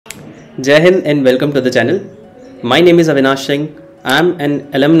Jai Hind and welcome to the channel. My name is Avinash Singh. I am an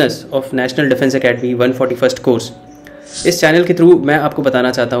alumnus of National Defence Academy 141st course. इस channel के through मैं आपको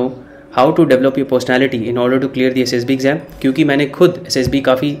बताना चाहता हूँ how to develop your personality in order to clear the SSB exam, क्योंकि मैंने खुद SSB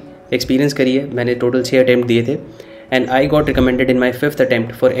काफ़ी एक्सपीरियंस करी है. मैंने टोटल 6 अटैम्प्ट दिए थे and I got recommended in my 5th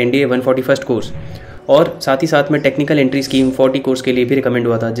attempt for NDA 141st course. और साथ ही साथ मैं टेक्निकल एंट्री स्कीम 40 कोर्स के लिए भी रिकमेंड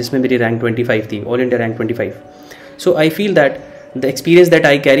हुआ था, जिसमें मेरी रैंक 25 थी, all India rank 25. So I feel that the experience that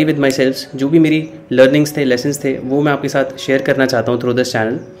I carry with my self, जो भी मेरी लर्निंग्स थे, लेसन्स थे, वो मैं आपके साथ शेयर करना चाहता हूँ through this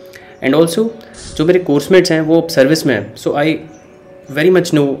channel. And also जो मेरे कोर्समेट्स हैं वो सर्विस में हैं, सो आई very much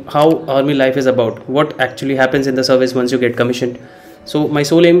know how army life is about, what actually happens in the service once you get commissioned. So my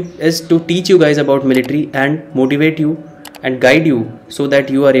sole aim is to teach you guys about military and motivate you and guide you so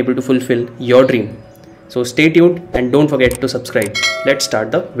that you are able to fulfill your dream. So stay tuned and don't forget to subscribe. Let's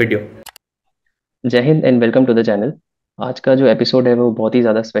start the video. Jai Hind and welcome to the channel. आज का जो episode है वो बहुत ही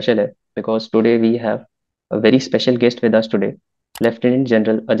ज़्यादा special है because today we have a very special guest with us today, lieutenant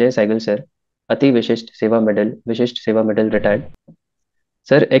general Ajay Sehgal sir, अति विशिष्ट सेवा medal retired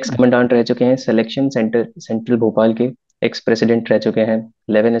sir. X commandant रह चुके हैं सिलेक्शन सेंटर सेंट्रल भोपाल के, एक्स प्रेसिडेंट रह चुके हैं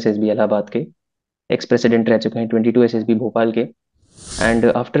 11 SSB इलाहाबाद के, एक्स प्रेसिडेंट रह चुके हैं 22 SSB भोपाल के, and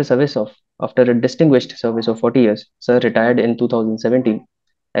after a distinguished service of 40 years, sir retired in 2017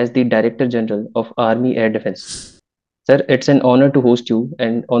 as the Director General of Army Air Defense. Sir, it's an honor to host you,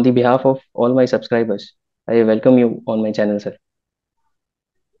 and on the behalf of all my subscribers, I welcome you on my channel, sir.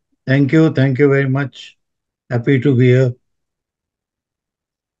 Thank you very much. Happy to be here.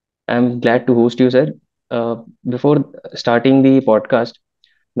 I'm glad to host you, sir. Before starting the podcast,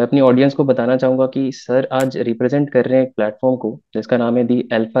 मैं अपनी audience को बताना चाहूँगा कि sir आज represent कर रहे हैं एक प्लेटफॉर्म को जिसका नाम है दी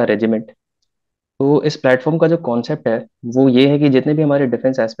अल्फा रेजिमेंट. तो इस प्लेटफॉर्म का जो कॉन्सेप्ट है वो ये है कि जितने भी हमारे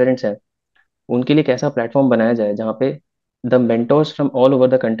डिफेंस एस्पिरेंट्स हैं उनके लिए एक ऐसा प्लेटफॉर्म बनाया जाए जहाँ पे the mentors from all over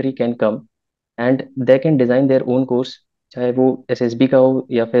the country can come and they can design their own course, चाहे वो SSB का हो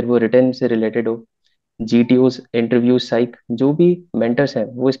या फिर वो रिटर्न से रिलेटेड हो, GTOs, इंटरव्यूज, साइक, जो भी मेंटर्स हैं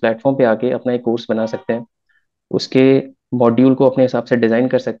वो इस प्लेटफॉर्म पे आके अपना एक कोर्स बना सकते हैं, उसके मॉड्यूल को अपने हिसाब से डिज़ाइन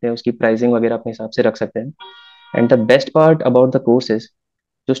कर सकते हैं, उसकी प्राइसिंग वगैरह अपने हिसाब से रख सकते हैं. And the best part about the course is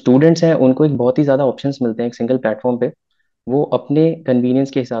जो स्टूडेंट्स हैं उनको एक बहुत ही ज़्यादा ऑप्शंस मिलते हैं एक सिंगल प्लेटफॉर्म पे. वो अपने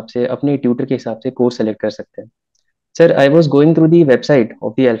कन्वीनियंस के हिसाब से, अपने ट्यूटर के हिसाब से कोर्स सेलेक्ट कर सकते हैं. Sir, I was going through the website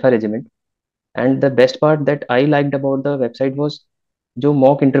of the alpha regiment and the best part that I liked about the website was जो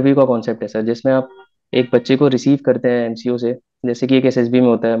मॉक इंटरव्यू का कॉन्सेप्ट है सर, जिसमें आप एक बच्चे को रिसीव करते हैं MCO से, जैसे कि एक SSB में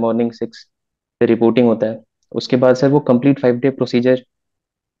होता है, मॉर्निंग 6 पे रिपोर्टिंग होता है. उसके बाद सर वो कंप्लीट 5 डे प्रोसीजर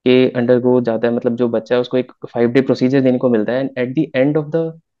के अंडर वो जाता है, मतलब जो बच्चा है उसको एक 5 डे प्रोसीजर देने को मिलता है and at the end of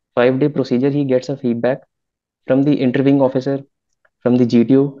the 5 day procedure he gets a feedback from the interviewing officer, from the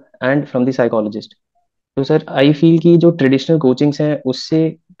GTO and from the psychologist. तो सर आई फील कि जो ट्रेडिशनल कोचिंग्स हैं उससे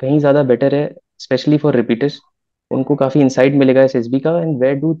कहीं ज़्यादा बेटर है, स्पेशली फॉर रिपीटर्स. उनको काफ़ी इंसाइट मिलेगा SSB का and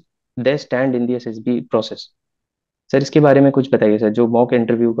where do they stand in the SSB process. Sir इसके बारे में कुछ बताइए सर, जो मॉक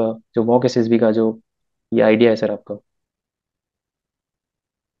इंटरव्यू का, जो मॉक SSB का जो ये आइडिया है सर आपका.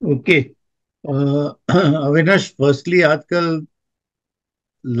 ओके. अविनाश, फर्स्टली आजकल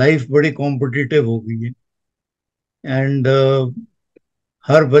लाइफ बड़ी कॉम्पिटिटिव हो गई है एंड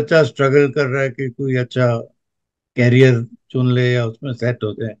हर बच्चा स्ट्रगल कर रहा है कि कोई अच्छा कैरियर चुन ले या उसमें सेट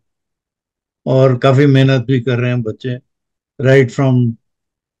हो जाए, और काफी मेहनत भी कर रहे हैं बच्चे, राइट फ्रॉम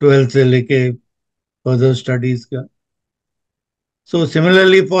 12th से लेके फर्दर स्टडीज का. So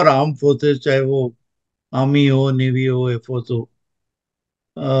similarly for arm forces, चाहे वो आर्मी हो, नेवी हो, एयरफोर्स हो,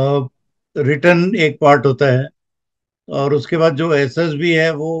 रिटर्न एक पार्ट होता है और उसके बाद जो SSB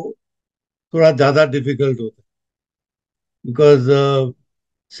है वो थोड़ा ज्यादा डिफिकल्ट होता है बिकॉज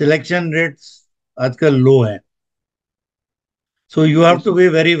सिलेक्शन रेट्स आजकल लो है. So you have to be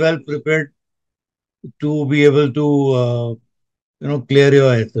very well prepared to be able to clear your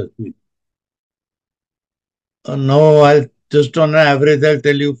SSB. Now I'll just on an average I'll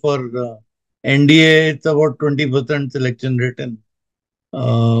tell you for NDA it's about 20% selection rate in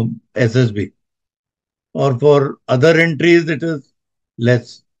SSB, or for other entries it is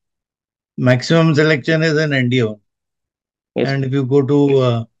less. Maximum selection is in NDA one. Yes. And if you go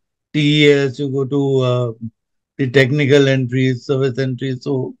to TES, you go to the technical entries, service entries,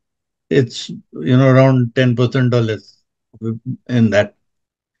 so it's around 10% or less in that.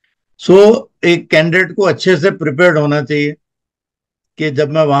 So एक candidate को अच्छे से prepared होना चाहिए कि जब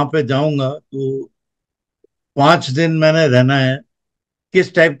मैं वहां पे जाऊंगा तो 5 दिन मैंने रहना है,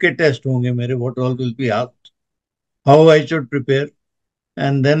 किस टाइप के टेस्ट होंगे मेरे, what all will be asked, how I should prepare,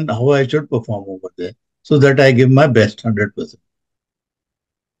 and then how I should perform over there so that I give my best 100%.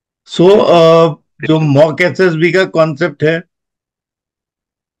 सो जो मॉक SSB का कॉन्सेप्ट है,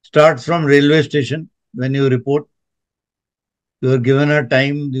 starts from railway station. When you report, you are given a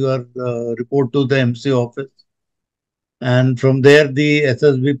time, you are report to the MC office. And from there, the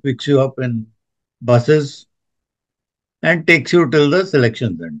SSB picks you up in buses and takes you till the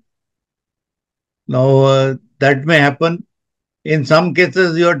selection center. Now, that may happen. In some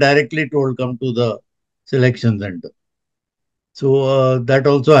cases, you are directly told come to the selection center. So that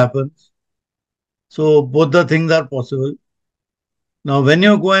also happens. So both the things are possible. Now, when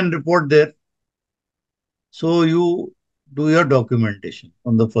you go and report there, so you do your documentation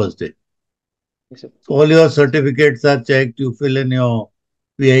on the first day. Yes, sir. So all your certificates are checked. You fill in your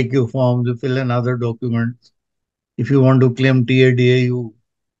PIQ forms. You fill in other documents. If you want to claim TADA, you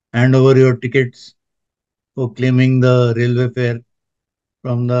hand over your tickets for claiming the railway fare.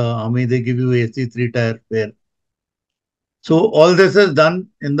 From the army, they give you AC 3-tier fare. So all this is done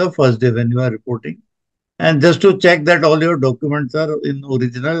in the first day when you are reporting. And just to check that all your documents are in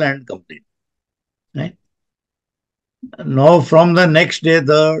original and complete. Right? Now, from the next day,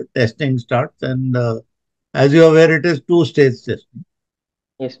 the testing starts. And as you are aware, it is two-stage testing.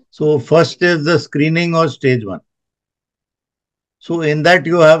 Yes. So first is the screening or stage 1. So in that,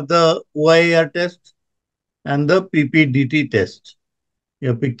 you have the OIR test and the PPDT test,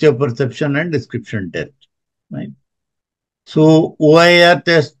 your picture perception and description test. Right? So OIR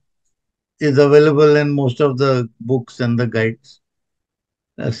test is available in most of the books and the guides.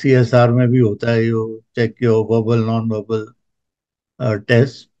 CSR में भी होता है, you check your verbal, non-verbal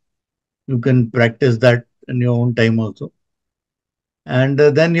tests. You can practice that in your own time also. And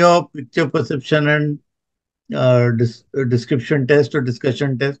then your picture perception and description test or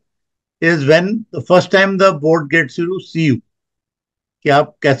discussion test is when the first time the board gets you to see you. कि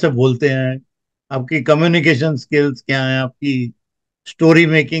आप कैसे बोलते हैं, आपकी communication skills क्या हैं, आपकी story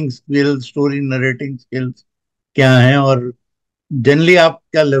making skills, story narrating skills क्या हैं, और जनरली आप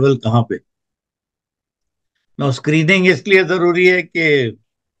क्या लेवल कहाँ पे. नाउ स्क्रीनिंग इसलिए जरूरी है कि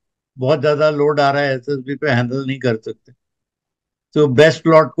बहुत ज्यादा लोड आ रहा है, एसएसबी पे हैंडल नहीं कर सकते, तो बेस्ट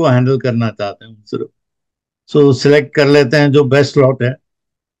स्लॉट को हैंडल करना चाहते हैं सिर्फ. सो सिलेक्ट कर लेते हैं जो बेस्ट स्लॉट है.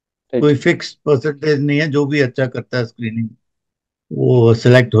 कोई फिक्स परसेंटेज नहीं है, जो भी अच्छा करता है स्क्रीनिंग वो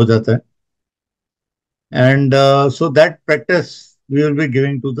सिलेक्ट हो जाता है. And so that practice we will be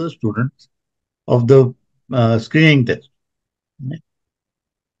giving to the students of the screening test.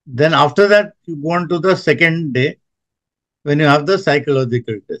 Then after that, you go on to the second day when you have the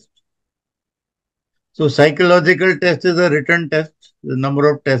psychological test. So psychological test is a written test. The number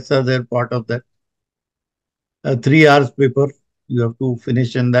of tests are there, part of that. A 3 hours paper, you have to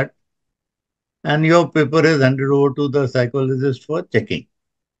finish in that. And your paper is handed over to the psychologist for checking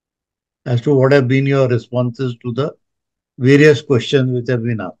as to what have been your responses to the various questions which have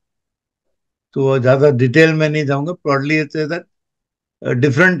been asked. तो ज़्यादा detail में नहीं जाऊंगा. Broadly, it says that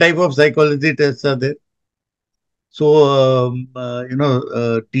different type of psychology tests are there. So,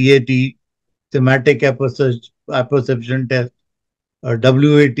 TAT, thematic apperception test,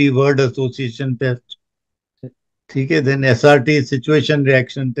 WAT, word association test. ठीक है. Then SRT, situation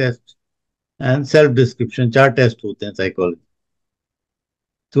reaction test, and self description. 4 test होते हैं psychology.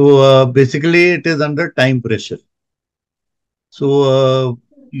 So basically, it is under time pressure. So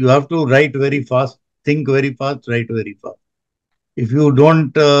you have to write very fast, think very fast, write very fast. If you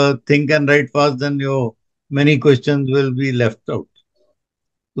don't think and write fast, then your many questions will be left out.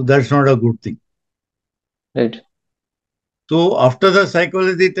 So that's not a good thing. Right. So after the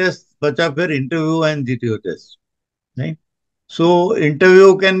psychology test, bacha phir interview and GTO test. Right? So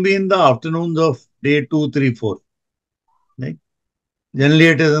interview can be in the afternoons of day 2, 3, 4. Right? Generally,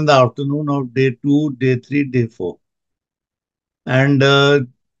 it is in the afternoon of day 2, day 3, day 4. And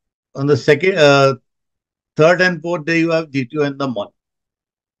on the third and fourth day, you have GTO in the morning.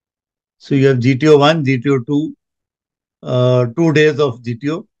 So you have GTO 1, GTO 2, 2 days of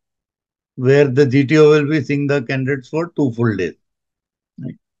GTO, where the GTO will be seeing the candidates for 2 full days.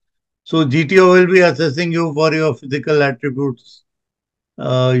 Right? So GTO will be assessing you for your physical attributes,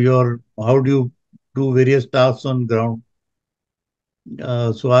 how do you do various tasks on ground.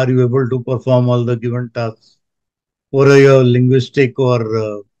 So are you able to perform all the given tasks? What are your linguistic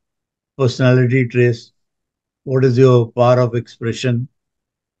or personality traits? What is your power of expression?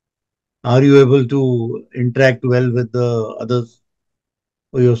 Are you able to interact well with the others,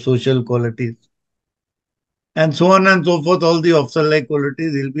 or your social qualities? And so on and so forth, all the officer-like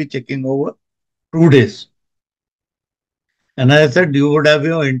qualities he'll be checking over 2 days. And as I said, you would have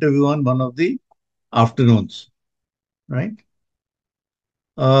your interview on one of the afternoons, right?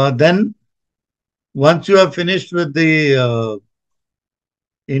 Then once you have finished with the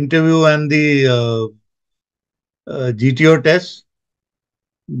interview and the GTO test,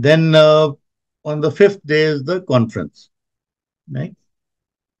 Then on the fifth day is the conference. Right?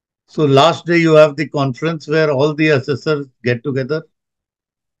 So last day you have the conference where all the assessors get together,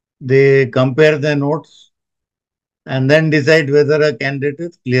 they compare their notes, and then decide whether a candidate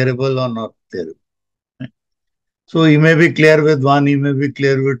is clearable or not clearable. Right? So he may be clear with one, he may be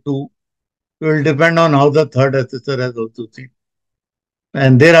clear with two. It will depend on how the third assessor has also seen.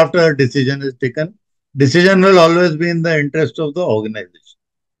 And thereafter a decision is taken. Decision will always be in the interest of the organization,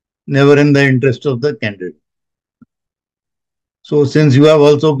 never in the interest of the candidate. So since you have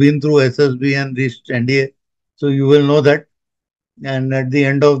also been through SSB and reached NDA, so you will know that. And at the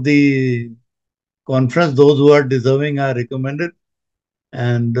end of the conference, those who are deserving are recommended,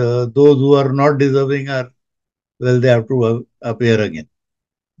 and those who are not deserving are, well, they have to appear again.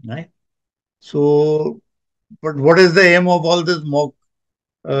 Right? So, but what is the aim of all this mock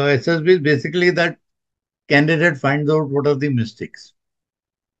SSB? Is basically that candidate finds out what are the mistakes.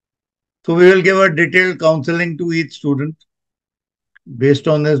 So we will give a detailed counseling to each student based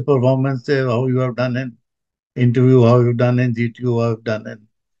on his performance, how you have done in interview, how you've done in GTO, how you've done in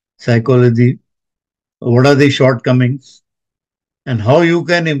psychology, what are the shortcomings, and how you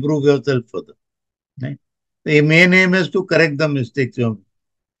can improve yourself further. Right? The main aim is to correct the mistakes you have made.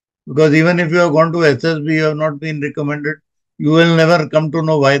 Because even if you have gone to SSB, you have not been recommended, you will never come to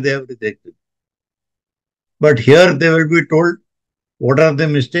know why they have rejected. But here they will be told what are the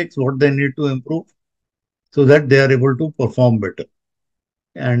mistakes, what they need to improve, so that they are able to perform better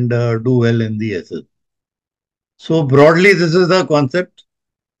and do well in the SS. So broadly, this is the concept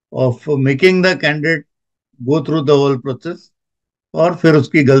of making the candidate go through the whole process और फिर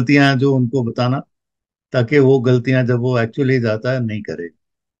उसकी गलतियां जो उनको बताना ताकि वो गलतियां जब वो एक्चुअली जाता है नहीं करे.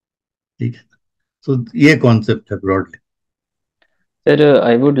 ठीक है. सो ये कॉन्सेप्ट है broadly. Sir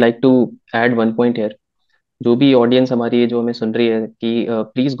I would like to add one point here. जो भी ऑडियंस हमारी है जो हमें सुन रही है कि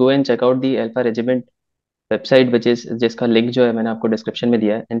please go and check out the alpha regiment website which is जिसका लिंक जो है मैंने आपको डिस्क्रिप्शन में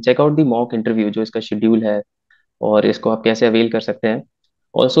दिया है, and check out the mock interview जो इसका शेड्यूल है और इसको आप कैसे अवेल कर सकते हैं.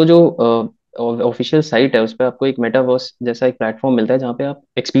 ऑल्सो जो ऑफिशियल साइट है उस पर आपको एक मेटावर्स जैसा एक प्लेटफॉर्म मिलता है जहाँ पे आप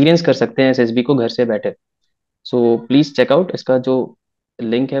एक्सपीरियंस कर सकते हैं एसएसबी को घर से बैठे. सो प्लीज चेक आउट, इसका जो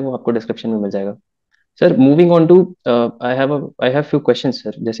लिंक है वो आपको डिस्क्रिप्शन में मिल जाएगा. Sir moving on to, I have few questions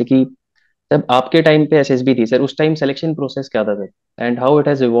sir. जैसे कि तब आपके टाइम पे एसएसबी थी सर, उस टाइम सिलेक्शन प्रोसेस क्या था sir, and how it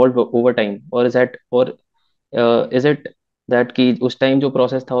has evolve over time, और इज इट दैट कि उस टाइम जो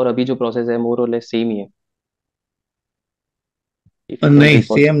प्रोसेस था और अभी जो प्रोसेस है मोर और लेस सेम ही है. इफ यू कैन नहीं,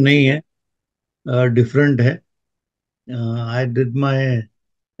 रिकॉल. सेम नहीं है, डिफरेंट है. I did my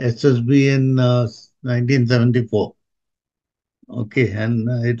SSB in 1974. Okay, and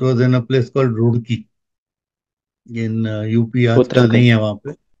it was in a place called Roorkee in UP. आजकल नहीं उत्तराखंड. है वहां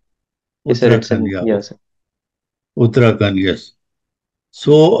पे. यस सर, इट्स उत्तराखंड, या yes. Uttarakhand, yes.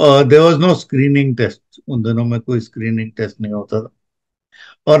 So there was no screening test. उन दिनों में कोई स्क्रीनिंग टेस्ट नहीं होता था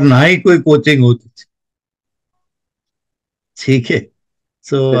और ना ही कोई कोचिंग होती थी. ठीक है.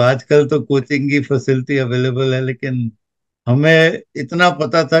 सो आजकल तो कोचिंग की फैसिलिटी अवेलेबल है, लेकिन हमें इतना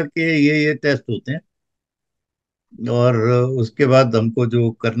पता था कि ये टेस्ट होते हैं और उसके बाद हमको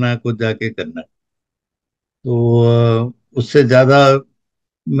जो करना है खुद जाके करना है. तो उससे ज्यादा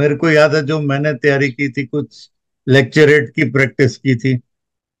मेरे को याद है जो मैंने तैयारी की थी, कुछ लेक्चरेट की प्रैक्टिस की थी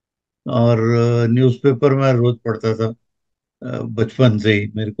और न्यूज़पेपर में रोज पढ़ता था. बचपन से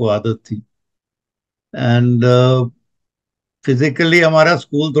ही मेरे को आदत थी. एंड फिजिकली हमारा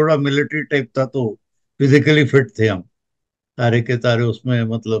स्कूल थोड़ा मिलिट्री टाइप था, तो फिजिकली फिट थे हम सारे के सारे. उसमें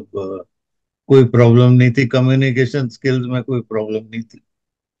मतलब कोई प्रॉब्लम नहीं थी. कम्युनिकेशन स्किल्स में कोई प्रॉब्लम नहीं थी.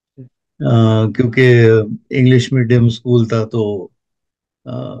 क्योंकि इंग्लिश मीडियम स्कूल था, तो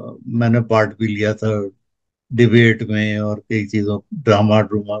मैंने पार्ट भी लिया था डिबेट में और कई चीजों, ड्रामा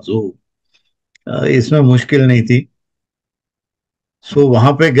ड्रूमा. सो इसमें मुश्किल नहीं थी. सो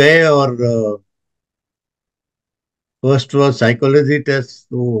वहां पे गए और फर्स्ट वाज साइकोलॉजी टेस्ट.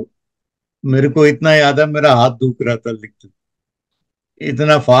 तो मेरे को इतना याद है, मेरा हाथ दुख रहा था लिखते.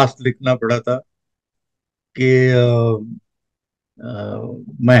 इतना फास्ट लिखना पड़ा था कि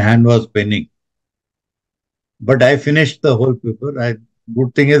my hand was Penning. But I finished the whole paper. I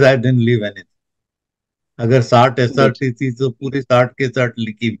good thing is I didn't leave anything. अगर 60 गुड. एसआरटी थी तो पूरी 60 के 60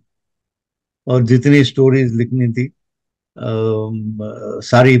 लिखी. और जितनी स्टोरीज लिखनी थी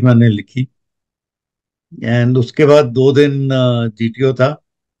सारी मैंने लिखी. एंड उसके बाद 2 दिन जीटीओ था.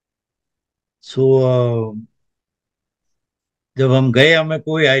 सो जब हम गए, हमें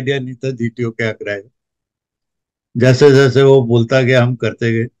कोई आइडिया नहीं था जीटीओ क्या कराएगा. जैसे जैसे वो बोलता गया हम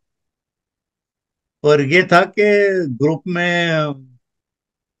करते गए. और ये था कि ग्रुप में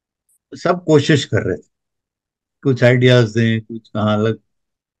सब कोशिश कर रहे थे कुछ आइडियाज दें, कुछ कहाँ अलग.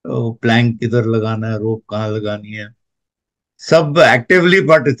 प्लैंक किधर लगाना है, रोप कहाँ लगानी है, सब एक्टिवली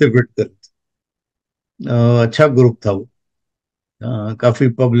पार्टिसिपेट करते। अच्छा ग्रुप था वो। काफी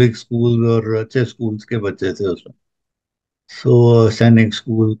पब्लिक स्कूल और अच्छे स्कूल्स के बच्चे थे उसमें। सो सैनिक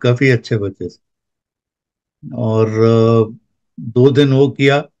स्कूल, काफी अच्छे बच्चे थे। और 2 दिन वो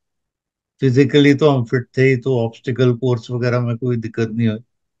किया। फिजिकली तो हम फिट थे ही, तो ऑब्स्टिकल कोर्स वगैरह में कोई दिक्कत नहीं हुई।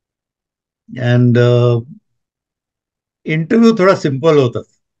 एंड इंटरव्यू थोड़ा सिंपल होता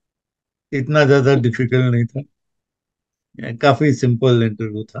था, इतना ज्यादा डिफिकल्ट नहीं था। काफी सिंपल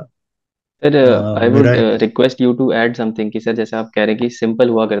इंटरव्यू था। सर आई वुड मेरा request you to add something कि सर जैसे आप कह रहे हैं कि सिंपल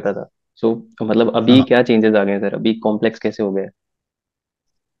हुआ करता था, सो मतलब अभी हाँ, क्या चेंजेस आ गए हैं सर, अभी कॉम्प्लेक्स कैसे हो गए?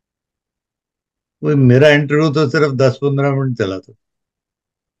 वो मेरा इंटरव्यू तो सिर्फ 10-15 मिनट चला था।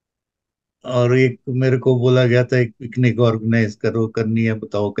 और एक मेरे को बोला गया था, एक पिकनिक ऑर्गेनाइज करो, करनी है,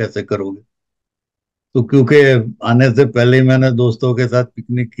 बताओ कैसे करोगे। तो क्योंकि आने से पहले ही मैंने दोस्तों के साथ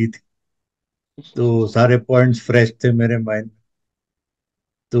पिकनिक की थी, तो सारे पॉइंट्स फ्रेश थे मेरे माइंड में,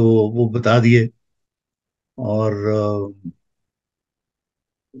 तो वो बता दिए। और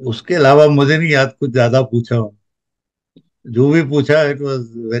उसके अलावा मुझे नहीं याद कुछ ज्यादा पूछा हो। जो भी पूछा, it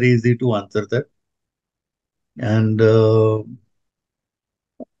was very easy to answer that. And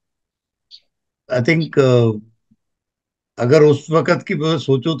I think अगर उस वक्त की मैं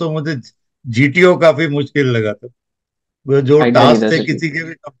सोचूं तो मुझे जीटीओ काफी मुश्किल लगा था। वो जो आइडिया नहीं था टास्क थे सर। किसी के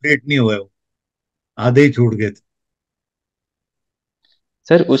भी कंप्लीट नहीं हुए, वो आधे ही छूट गए थे।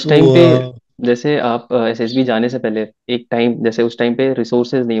 सर उस सो टाइम पे जैसे आप एसएसबी जाने से पहले एक टाइम, जैसे उस टाइम पे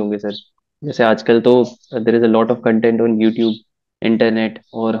रिसोर्सेज नहीं होंगे सर, जैसे आजकल तो there is a lot of content on YouTube, internet,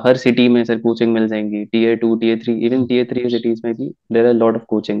 और हर सिटी में सर कोचिंग मिल जाएंगी, tier 2 tier 3, even tier 3 cities में भी there are lot of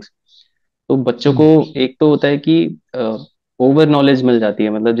coachings. तो बच्चों को एक तो होता है कि ओवर नॉलेज मिल जाती है,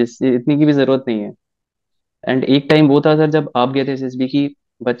 मतलब जिससे इतनी की भी जरूरत नहीं है। एंड एक टाइम वो था सर जब आप गए थे एसएसबी की,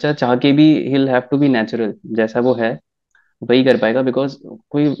 बच्चा चाह के भी he'll have to be natural, जैसा वो है वही कर पाएगा, बिकॉज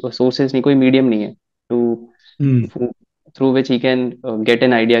कोई सोर्सेज नहीं, कोई मीडियम नहीं है to through which he can get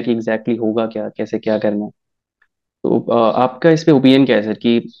an idea कि एग्जैक्टली होगा क्या, कैसे क्या करना है। तो आपका इस पे ओपिनियन क्या है सर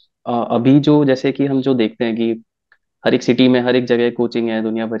कि अभी जो जैसे कि हम जो देखते हैं कि हर एक सिटी में हर एक जगह कोचिंग है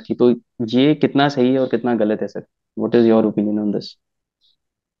दुनिया भर की, तो ये कितना सही है और कितना गलत है sir? What is your opinion on this?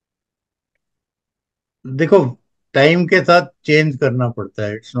 देखो, टाइम के साथ चेंज करना पड़ता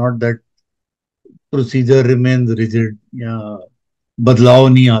है। It's not that procedure remains rigid या बदलाव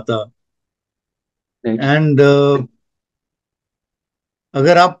नहीं आता। राइट। एंड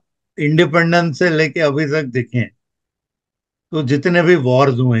अगर आप इंडिपेंडेंस से लेके अभी तक देखें, तो जितने भी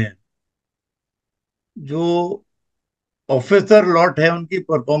वॉर्स हुए हैं, जो ऑफिसर लॉट है उनकी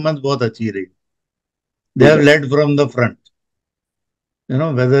परफॉर्मेंस बहुत अच्छी रही। दे true have sir. Lead from the front,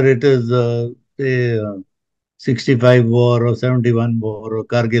 whether it is say 65 war और 71 वॉर और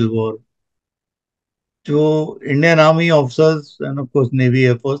कारगिल वॉर। जो Indian army officers end of course navy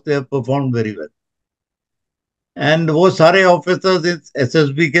air force, they have performed very well. And वो सारे ऑफिसर्स इस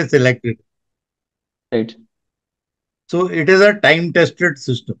एसएसबी के selected. Right. So it is a time tested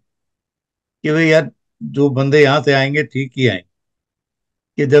system कि भाई यार, जो बंदे यहाँ से आएंगे ठीक ही आएंगे,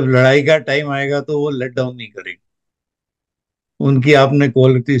 कि जब लड़ाई का टाइम आएगा तो वो लेट डाउन नहीं करेंगे। उनकी आपने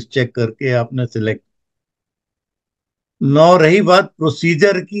क्वालिटीज चेक करके आपने सिलेक्ट। नौ रही बात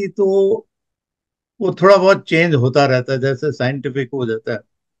प्रोसीजर की, तो वो थोड़ा बहुत चेंज होता रहता है, जैसे साइंटिफिक हो जाता है।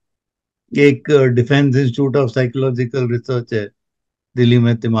 एक defence institute of psychological research है दिल्ली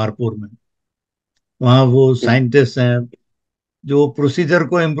में, तिमारपुर में। वहाँ वो साइंटिस्ट हैं जो प्रोसीजर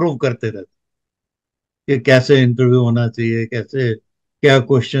को इम्प्रूव करते रहते हैं, कि कैसे इंटरव्यू होना चाहिए, कैसे क्या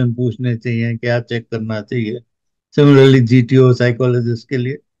क्वेश्चन पूछने चाहिए, क्या चेक करना चाहिए। सिमिलरली जीटीओ साइकोलॉजिस्ट के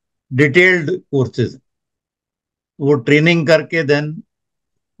लिए डिटेल्ड कोर्सेज, वो ट्रेनिंग करके देन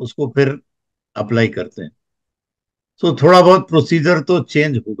उसको फिर अप्लाई करते हैं। तो थोड़ा बहुत प्रोसीजर तो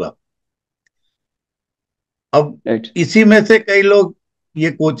चेंज होगा। अब राइट। इसी में से कई लोग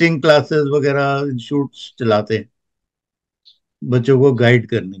ये कोचिंग क्लासेस वगैरह इंस्टीट्यूट चलाते हैं बच्चों को गाइड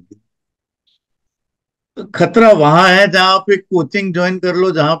करने के लिए। तो खतरा वहां है जहां आप एक कोचिंग ज्वाइन कर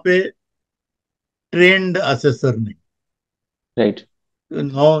लो जहां पे ट्रेंड असेसर नहीं, राइट।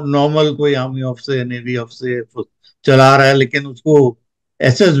 नॉर्मल कोई आर्मी ऑफिसर नेवी ऑफिसर चला रहा है, लेकिन उसको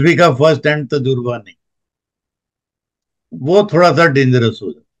एसएसबी का फर्स्ट हैंड तजुर्बा नहीं। वो थोड़ा सा डेंजरस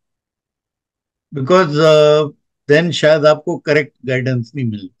हो जाता, बिकॉज देन शायद आपको करेक्ट गाइडेंस नहीं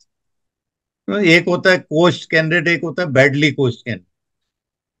मिलती। तो एक होता है कोस्ट कैंडिडेट, एक होता है बैडली कोस्ट कैंडिडेट।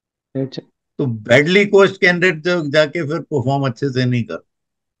 राइट। तो बैडली कोस्ट कैंडिडेट जो जाके फिर परफॉर्म अच्छे से नहीं कर,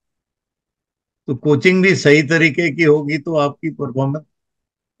 तो कोचिंग भी सही तरीके की होगी तो आपकी परफॉर्मेंस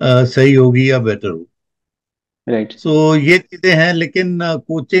सही होगी या बेटर होगी। राइट। सो ये चीजें हैं, लेकिन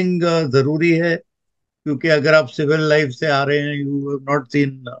कोचिंग जरूरी है, क्योंकि अगर आप सिविल लाइफ से आ रहे हैं, you have not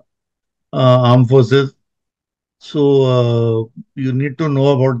seen arm forces, so you need to know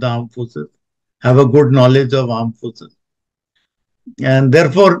about the armed forces, have a good knowledge of armed forces, and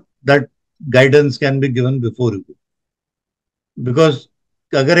therefore that guidance can be given before you go. Because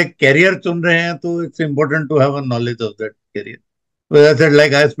अगर एक career चुन रहे हैं तो it's important to have a knowledge of that career. Well, I said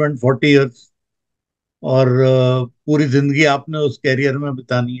like I spent 40 years, और पूरी जिंदगी आपने उस कैरियर में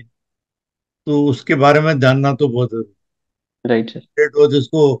बितानी है, तो उसके बारे में जानना तो बहुत जरूरी राइट सर। है। वो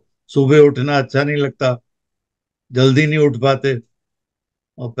जिसको सुबह उठना अच्छा नहीं लगता, जल्दी नहीं उठ पाते,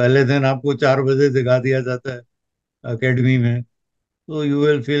 और पहले दिन आपको 4 बजे जगा दिया जाता है एकेडमी में, so you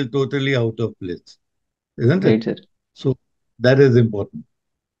will feel totally out of place, isn't it? Right sir. So that is important.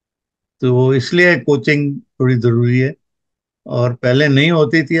 तो इसलिए कोचिंग थोड़ी जरूरी है, और पहले नहीं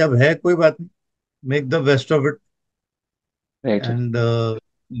होती थी, अब है, कोई बात नहीं, make the best of it right sir. And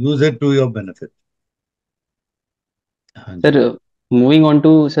use it to your benefit. हाँ sir, ji. Moving on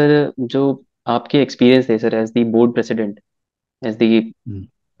to sir, जो आपके एक्सपीरियंस थे sir as the board president, as the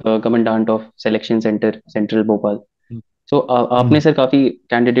hmm, commandant of selection centre central Bhopal. हम्म, सो आपने हम्म, sir काफ़ी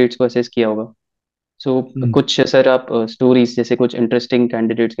candidates को assess किया होगा। सो हम्म। कुछ सर आप स्टोरीज, जैसे कुछ इंटरेस्टिंग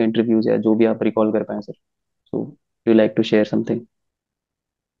कैंडिडेट्स के इंटरव्यूज या जो भी आप रिकॉल कर पाए sir, so you like to share something?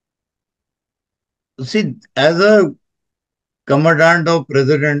 See, as a commandant or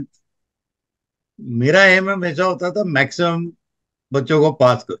president, मेरा एम हमेशा होता था मैक्सिमम बच्चों को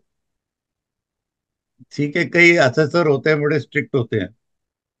पास कर। ठीक है, कई असेसर होते हैं, बड़े स्ट्रिक्ट होते हैं,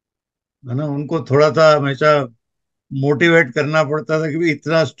 है ना, उनको थोड़ा सा हमेशा मोटिवेट करना पड़ता था कि भाई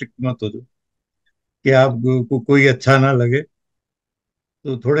इतना स्ट्रिक्ट मत हो जाओ कि आपको कोई अच्छा ना लगे,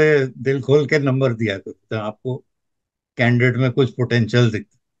 तो थोड़े दिल खोल के नंबर दिया करो, तो आपको कैंडिडेट में कुछ पोटेंशियल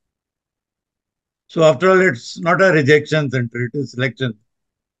दिखता। So after all it's not a rejection centre, it is selection,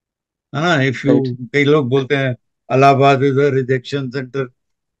 है ना। If you, right. कई लोग बोलते हैं Allahabad is a rejection centre,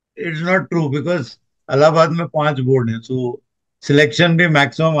 it's not true, because Allahabad में 5 बोर्ड हैं, सो सिलेक्शन भी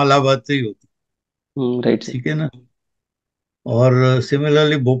मैक्सिमम इलाहाबाद से ही होती राइट है, सर। ठीक है ना। और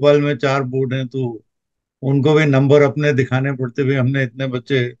सिमिलरली भोपाल में 4 बोर्ड हैं, तो उनको भी नंबर अपने दिखाने पड़ते, भी हमने इतने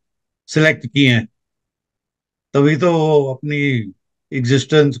बच्चे सिलेक्ट किए हैं, तभी तो वो अपनी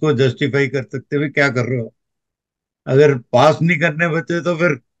एग्जिस्टेंस को जस्टिफाई कर सकते हुए क्या कर रहे हो। अगर पास नहीं करने बचे तो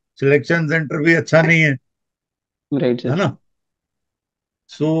फिर सिलेक्शन सेंटर भी अच्छा नहीं राइट है सर। ना।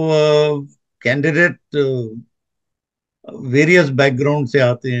 सो कैंडिडेट वेरियस बैकग्राउंड से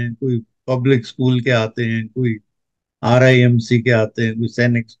आते हैं, कोई पब्लिक स्कूल के आते हैं, कोई RIMC के आते हैं, कोई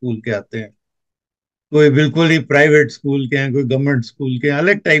सैनिक स्कूल के आते हैं, कोई बिल्कुल ही प्राइवेट स्कूल के हैं, कोई गवर्नमेंट स्कूल के हैं,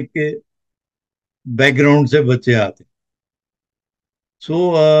 अलग टाइप के बैकग्राउंड से बच्चे आते हैं। सो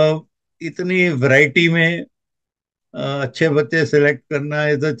इतनी वैरायटी में अच्छे बच्चे सेलेक्ट करना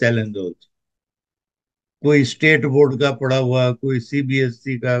इज अ चैलेंज ऑल्सो। कोई स्टेट बोर्ड का पढ़ा हुआ, कोई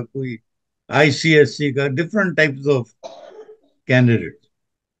CBSE का, कोई ICSE का, डिफरेंट टाइप्स ऑफ कैंडिडेट।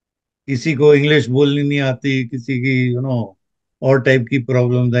 किसी को इंग्लिश बोलनी नहीं आती, किसी की और टाइप की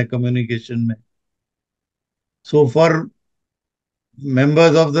प्रॉब्लम्स है कम्युनिकेशन में। So for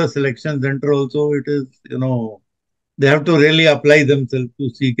members of the selection center also, it is, they have to really apply themselves to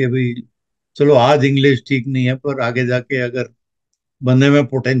see के भाई चलो आज इंग्लिश ठीक नहीं है, पर आगे जाके अगर बनने में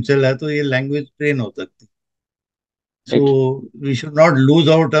पोटेंशियल है तो ये लैंग्वेज ट्रेन हो सकती। सो right. We should not lose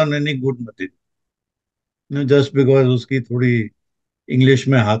out on any good material just because उसकी थोड़ी इंग्लिश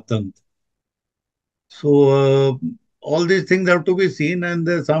में हाथ तंग। सो all these things have to be seen, and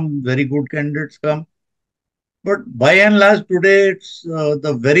there some very good candidates come, but by and large today it's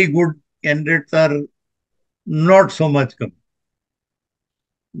the very good candidates are not so much come,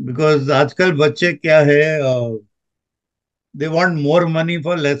 because आजकल बच्चे क्या है, they want more money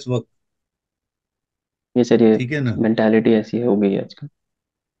for lace work, ये sir, ये ठीक है ना। Mentality ऐसी हो गई है आजकल।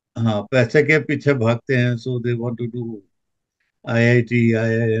 हाँ, पैसे के पीछे भागते हैं, सो they want to do IIT,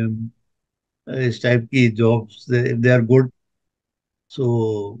 IIM, इस टाइप की jobs, they are good.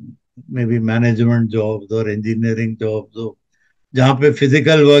 So may be management jobs और इंजीनियरिंग जॉब्स हो, जहाँ पे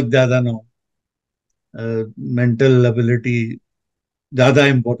फिजिकल वर्क ज्यादा ना हो, मेंटल एबिलिटी ज्यादा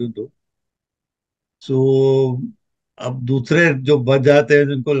इंपॉर्टेंट हो। सो अब दूसरे जो बच जाते हैं,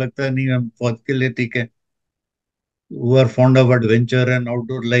 जिनको लगता है नहीं हम फौज के लिए ठीक है, who are fond of adventure and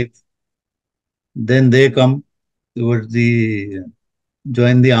outdoor life, then they come towards the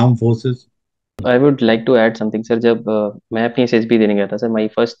join the armed forces. I would like to add something sir. जब मैं अपनी एसएसबी देने गया था sir, my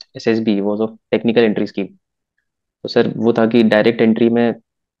first SSB was of technical entry scheme. तो sir वो था कि डायरेक्ट एंट्री में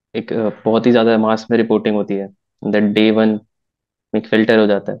एक बहुत ही ज़्यादा मास में रिपोर्टिंग होती है, दैट डे वन एक फिल्टर हो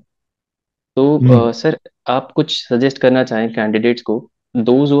जाता है। तो Hmm. सर, आप कुछ सजेस्ट करना चाहें कैंडिडेट्स को,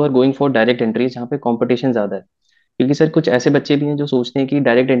 those who are going for direct entries जहाँ पे कंपटीशन ज़्यादा है? क्योंकि सर कुछ ऐसे बच्चे भी हैं जो सोचते हैं कि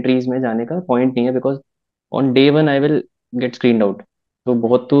डायरेक्ट एंट्रीज में जाने का पॉइंट नहीं है, because on day one I will get screened out. तो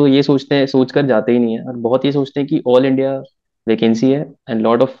बहुत तो ये सोचते हैं, सोच कर जाते ही नहीं है, और बहुत ये सोचते हैं कि ऑल इंडिया वैकेंसी है and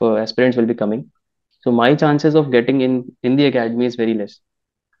lot of aspirants will be coming, so my chances of getting in the academy is very less.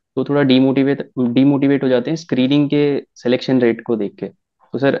 तो थोड़ा डीमोटिवेट हो जाते हैं स्क्रीनिंग के सिलेक्शन रेट को देख के।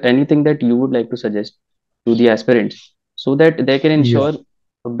 तो sir, anything that you would like to suggest to the aspirants so that they can Yeah. Ensure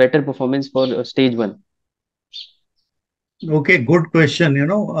better performance for stage one? Okay, good question.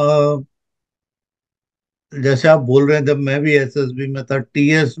 जैसे आप बोल रहे हैं, जब मैं भी एसएसबी में था,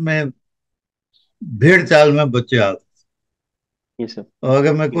 टीएस में भीड़ चाल में बच्चे आते। ये सर। और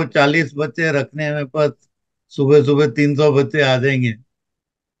अगर मेरे को 40 बच्चे रखने हैं मेरे पास, सुबह सुबह 300 बच्चे आ जाएंगे,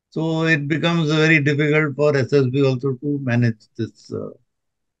 so it becomes very difficult for SSB also to manage this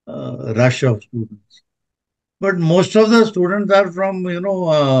rush of students. But most of the students are from,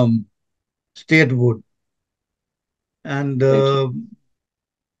 state board, and right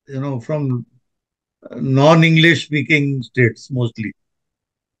sir. from non-English speaking states mostly.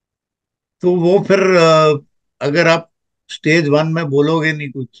 तो वो फिर अगर आप stage one में बोलोगे नहीं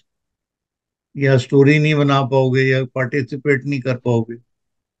कुछ, या स्टोरी नहीं बना पाओगे, या पार्टिसिपेट नहीं कर पाओगे,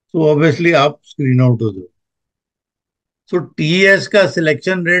 तो ऑब्वियसली आप स्क्रीन आउट हो जाओ। सो टीएस का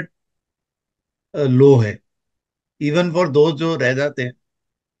सिलेक्शन रेट लो है, इवन फॉर दोस्त जो रह जाते हैं।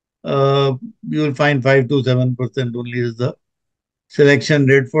 You will find 5 to 7% only is the selection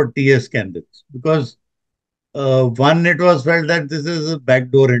rate for TS candidates, because one it was felt that this is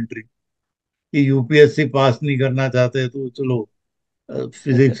backdoor entry, कि यूपीएससी पास नहीं करना चाहते तो चलो yes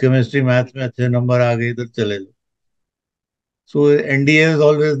physics sir. Chemistry maths में अच्छे नंबर आ गए, इधर चले जाओ। सो NDA is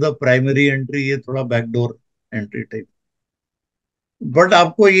always the primary entry, ये थोड़ा बैकडोर एंट्री टाइप। बट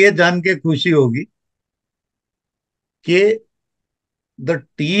आपको ये जान के खुशी होगी कि the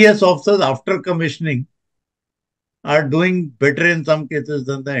TS officers after commissioning are doing better in some cases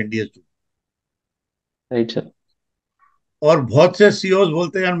then the NDA student. Right sir. और बहुत से सीओज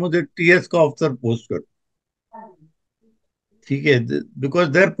बोलते हैं यार मुझे टीएस का ऑफिसर पोस्ट कर, ठीक है, because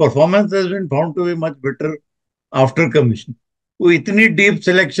their performance has been found to be much better after commission. वो इतनी डीप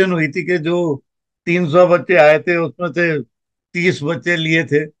सिलेक्शन हुई थी कि जो 300 बच्चे आए थे उसमें से 30 बच्चे लिए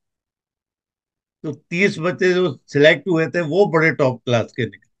थे, तो 30 बच्चे जो सिलेक्ट हुए थे वो बड़े टॉप क्लास के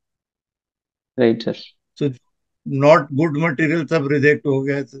निकले। Right sir. तो नॉट गुड मटेरियल सब रिजेक्ट हो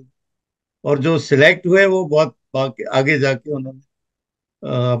गया थे, और जो सिलेक्ट हुए वो बहुत आगे जाके उन्होंने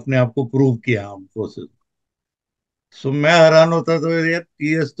अपने आप को प्रूव किया हम फोर्सेस। सो मैं हैरान होता था यार,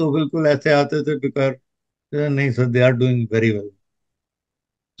 टीएस तो बिल्कुल ऐसे आते थे बेकार। नहीं sir, they are doing very well.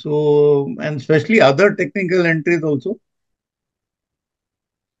 So, and especially other technical entries also,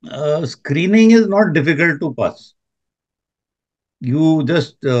 screening is not difficult to pass. You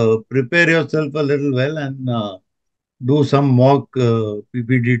just prepare yourself a little well and do some mock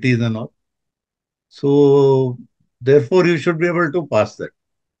PPDTs and all. So, therefore, you should be able to pass that.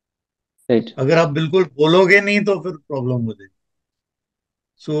 Right. अगर आप बिल्कुल बोलोगे नहीं तो फिर problem हो जाएगी.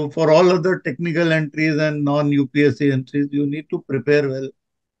 So, for all other technical entries and non-UPSC entries, you need to prepare well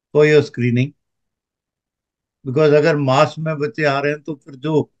for your screening. Because अगर मास में बच्चे आ रहे हैं तो फिर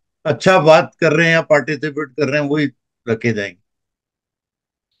जो अच्छा बात कर रहे हैं या पार्टिसिपेट कर रहे हैं वही रखे जाएंगे.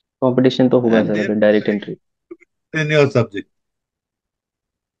 कंपटीशन तो होगा एंड सर देयर अगर direct entry. In your subject,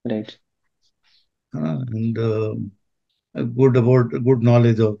 right. And good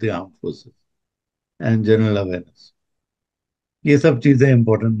knowledge of the arm forces and general awareness, ये सब चीजें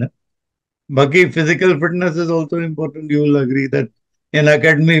इंपॉर्टेंट है. बाकी physical fitness is also important. You will agree that in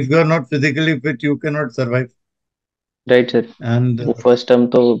academy if you are not physically fit you can not survive. Right sir. And वो first term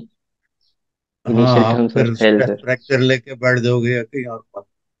तो, हाँ, initial आप term sir, फिर हेल स्ट्रेस सर। फ्रैक्चर लेके बैठ जाओगे या कहीं और.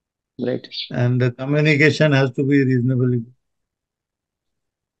 Right. And communication has to be reasonable,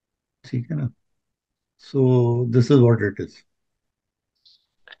 ठीक है ना. So this is what it is.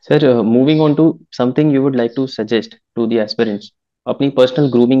 Sir, moving on to something you would like to suggest to the aspirants, अपनी पर्सनल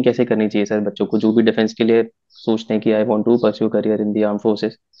ग्रूमिंग कैसे करनी चाहिए सर बच्चों को जो भी डिफेंस के लिए सोचते हैं कि I want to pursue career in the arm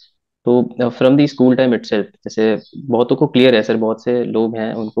forces? तो from the school time itself, जैसे बहुतों को क्लियर है सर, बहुत से लोग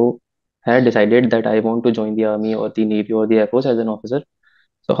हैं उनको है decided that I want to join the army और द नेवी और the air force as an officer,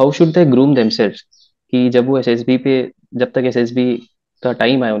 so how should they groom themselves कि जब वो एसएसबी पे, जब तक एसएसबी का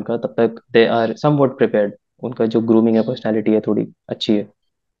टाइम आए उनका, तब तक दे आर समवॉट प्रिपेयर्ड, उनका जो ग्रूमिंग है, पर्सनैलिटी है, थोड़ी अच्छी है?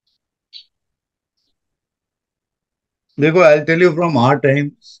 देखो, I tell you from our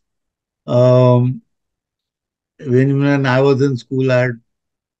times. When I was in school,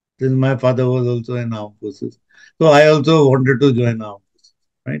 since my father was also in armed forces, so I also wanted to join armed forces,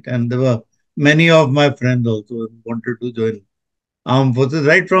 right? And there were Many of my friends also wanted to join armed forces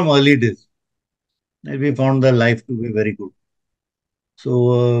right from early days. And we found the life to be very good.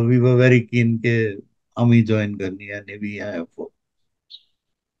 So we were very keen ke army join karni hai, navy hai.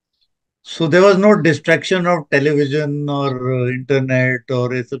 So there was no distraction of television or internet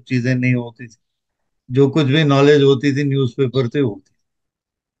और ये सब चीजें नहीं होती थी. जो कुछ भी नॉलेज होती थी न्यूज़पेपर से होती.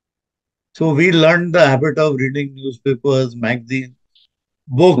 So we learned the habit of reading newspapers, magazines,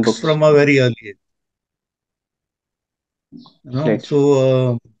 books Books. from a very early age. Right.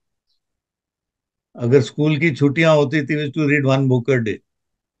 So अगर स्कूल की छुट्टियां होती थी to read one book a day.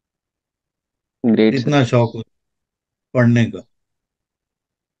 Great, sir. इतना शौक होता पढ़ने का.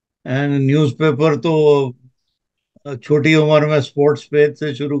 एंड न्यूज़पेपर तो छोटी उम्र में स्पोर्ट्स पेज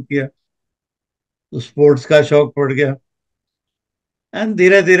से शुरू किया तो स्पोर्ट्स का शौक पड़ गया. एंड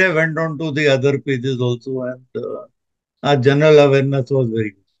धीरे धीरे went on to the other pages also and general awareness was very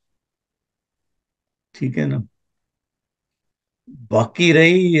good. ठीक है ना. बाकी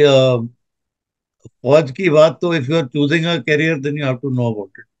रही फौज की बात तो if you are choosing a career then you have to know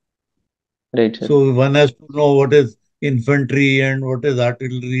about it. Right, sir. So one has to know what is infantry and what is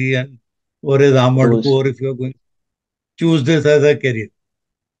artillery and what is armored Those. corps if you are going to choose this as a career.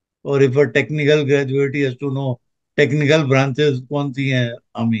 Or if a technical graduate, he has to know technical branches कौन सी हैं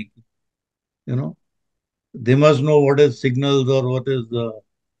army की. You know, they must know what is signals or what is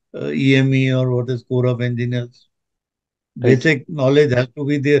EME or what is Corps of Engineers. Right. Basic knowledge has to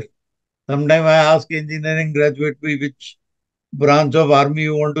be there. Sometimes I ask engineering graduate which branch of army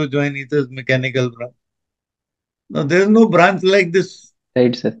you want to join. It is mechanical branch. No, there is no branch like this.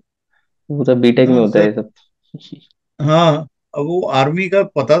 Right, sir. वो तो BTech में No, होता है sir. ये सब. हाँ. अब वो आर्मी का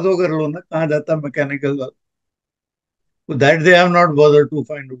पता तो कर लो ना कहाँ जाता है मैकेनिकल का. That they have not bother to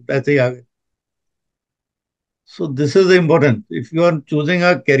find out. ऐसे ही आ गए. So this is important. If you are choosing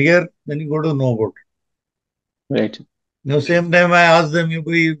a career then you go to know about. Right. No same time I ask them you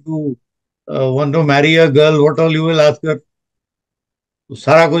to want to marry a girl what all you will ask her. तो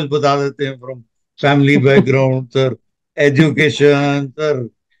सारा कुछ बता देते हैं from family background sir, education sir,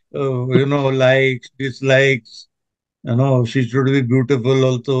 you know likes dislikes. You know, she should be beautiful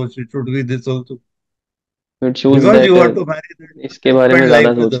also. She should be this also. It shows Because that you want to marry that इसके and बारे में spend ज्यादा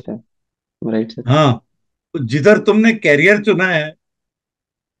life with her. सोचते हैं. Right, sir. हाँ. तो जिधर तुमने कैरियर चुना है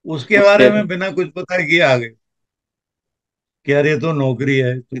उसके उसके बारे में बिना कुछ पता किए आ गए कि यार ये तो नौकरी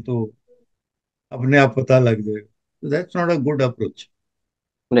है तो अपने आप पता लग जाएगा. That's not a good approach.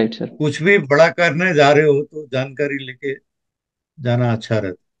 Right sir. कुछ भी बड़ा करने जा रहे हो तो जानकारी लेके जाना अच्छा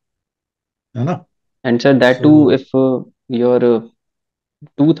रहता है ना. And sir that so to if your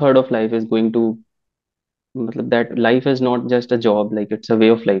to third of life is going to मतलब that life is not just a job, like it's a way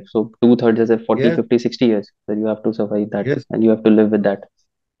of life. So two-thirds is a 40, yes 50, 60 years that you have to survive that yes. and you have to live with that.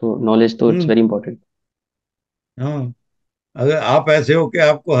 So knowledge तो it's hmm. very important. हाँ. अगर आप ऐसे हो कि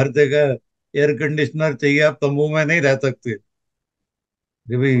आपको हर जगह air conditioner चाहिए आप तंबू में नहीं रह सकते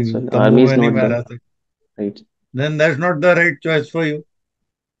कि भाई So तंबू army is में नहीं not मैं the रह सकता. right, then that's not the right choice for you.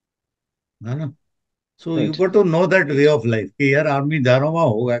 है ना. So you right, got to know that way of life कि यार आर्मी जा रहा हूँ वहाँ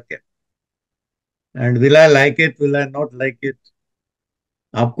होगा क्या and will I like it will I not like it.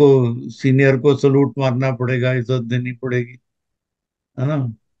 आपको सीनियर को सलूट मारना पड़ेगा इज्जत देनी पड़ेगी. है ना.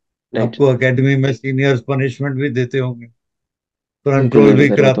 right. आपको एकेडमी में सीनियर्स पनिशमेंट भी देते होंगे बिल्कुल कंट्रोल बिल्कुल भी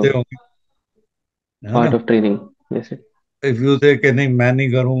सर, वो तो कराते होंगे. है पार्ट ना. Of training. Yes sir. If you से कि नहीं मैं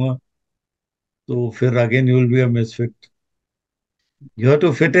नहीं करूंगा तो फिर again you will be a misfit. You have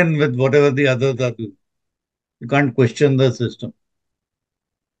to fit in with whatever the others are doing. You can't question the system.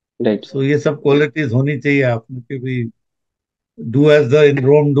 Right. सो ये सब क्वालिटीज होनी चाहिए आप में कि भाई do as the in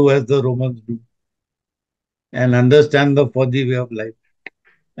Rome do as the Romans do and understand the फौजी way of life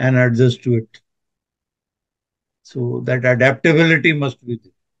and adjust to it. So that adaptability must be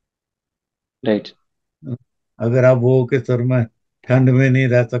right. There. अगर आप वो के सर में ठंड में नहीं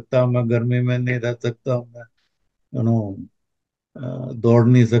रह सकता मैं गर्मी में नहीं रह सकता मैं यू नो दौड़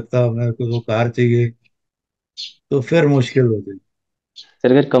नहीं सकता मेरे को तो कार चाहिए तो फिर मुश्किल हो जाएगी.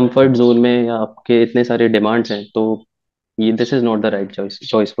 सर अगर कंफर्ट जोन में या आपके इतने सारे डिमांड्स हैं तो ये this is not the right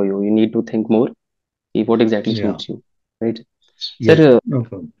choice for you. You need to think more कि what exactly या. suits you. Right. Yes. Sir, no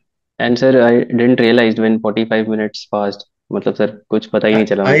problem. and sir, I didn't realize when 45 minutes passed. मतलब sir कुछ पता ही नहीं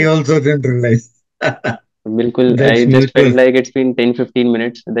चला आई मुझे. Also didn't realise. बिल्कुल. I that's just felt mutual. like it's been 10-15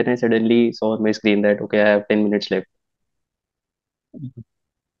 minutes. Then I suddenly saw on my screen that okay, I have 10 minutes left.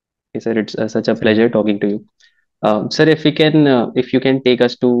 Okay, sir, it's such a pleasure talking to you. Sir, if you can take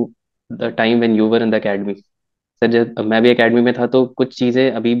us to the time when you were in the academy. Sir जब मैं भी academy में था तो कुछ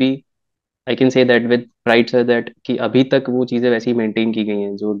चीज़ें अभी भी I can say that with pride sir that कि अभी तक वो चीज़ें वैसी ही मेंटेन की गई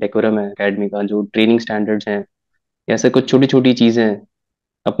हैं, जो डेकोरम है एकेडमी का, जो ट्रेनिंग स्टैंडर्ड्स हैं, या ऐसे कुछ छोटी छोटी चीज़ें हैं,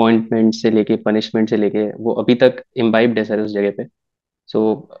 अपॉइंटमेंट से लेके पनिशमेंट से लेके, वो अभी तक इम्बाइब्ड है सर उस जगह पे। सो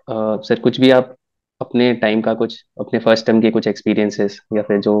सर, कुछ भी आप अपने टाइम का, कुछ अपने फर्स्ट टर्म के कुछ एक्सपीरियंसेस या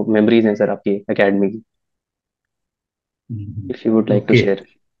फिर जो मेमोरीज हैं सर आपकी एकेडमी की, Mhm. If you would like to Okay. Share.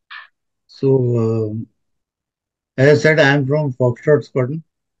 So, as I said, I am from Foxtrot Squadron,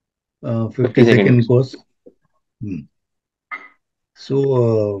 52nd। 52nd course. Hmm. So,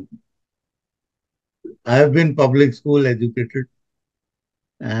 I have been public school educated,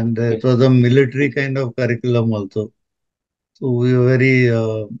 and it was a military kind of curriculum also. So, we were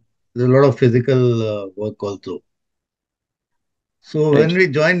there's a lot of physical work also. So, when right.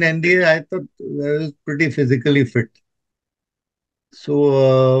 we joined NDA, I thought I was pretty physically fit.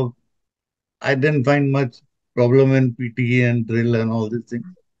 So, I didn't find much problem in PT and drill and all these things.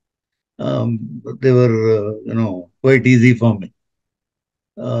 They were, quite easy for me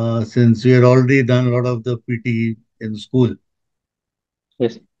since we had already done a lot of the PT in school.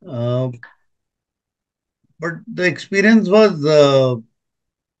 Yes. Uh, but the experience was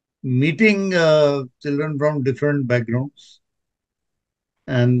meeting children from different backgrounds.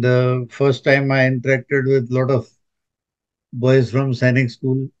 And first time I interacted with a lot of boys from Sainik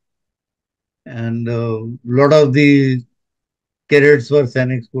school, and a lot of the cadets were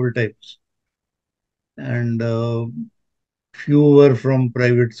Sainik school types, and few were from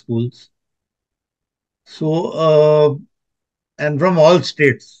private schools. So, and from all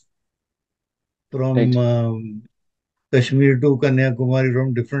states, from right. Kashmir to Kanyakumari,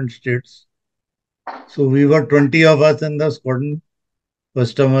 from different states. So we were 20 of us in the squadron,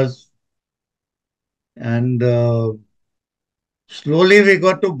 customers, and slowly we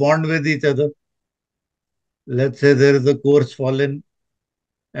got to bond with each other. Let's say there is a course fallen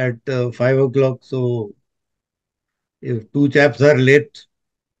at 5 o'clock. So if two chaps are late,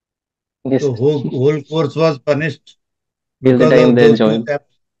 yes. so whole course was punished till the because time of they those two join. chaps.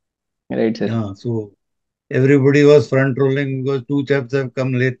 Right sir. Yeah, so everybody was front rolling because two chaps have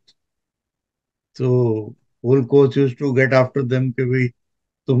come late. So whole coach used to get after them कि भाई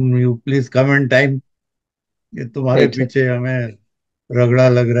तुम you please come in time. ये तुम्हारे right sir. पीछे हमें रगड़ा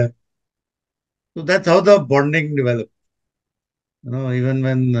लग रहा है. So that's how the bonding developed. Even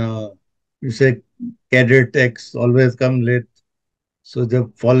when you say cadet X always come late. So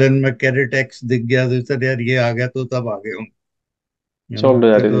जब फॉलन में cadet X दिख गया तो सर यार ये आ गया तो तब आ गए होंगे. सॉल्व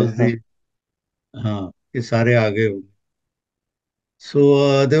हो जाते थे, Because हाँ। the हाँ ये सारे आ गए होंगे.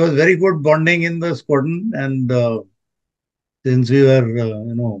 So there was very good bonding in the squadron, and since we were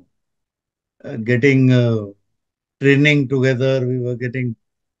getting training together, we were getting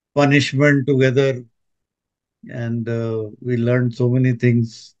punishment together, and we learned so many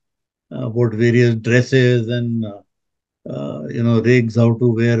things about various dresses and rigs, how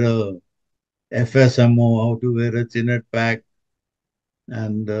to wear a FSMO, how to wear a chinet pack,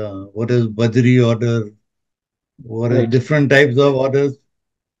 and what is Bajri order, what is right. different types of orders.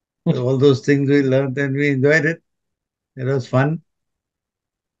 So all those things we learned and we enjoyed it. It was fun.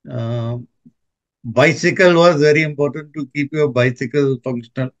 Uh, Bicycle was very important to keep your bicycle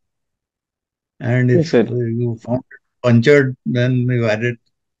functional. And yes if sir. you found it punctured, then you had it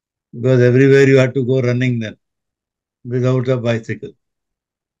because everywhere you had to go running then without a bicycle.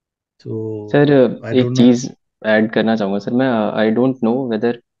 Sir, So I एक don't know. Cheese add करना चाहूँगा sir मैं। I don't know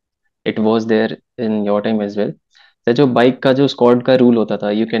whether it was there in your time as well. Sir, जो bike का जो squad का rule होता था,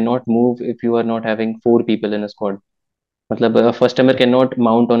 you can not move if you are not having 4 people in a squad. मतलब first timer can not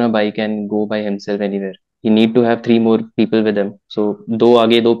mount on a bike and go by himself anywhere. He need to have 3 more people with him. सो दो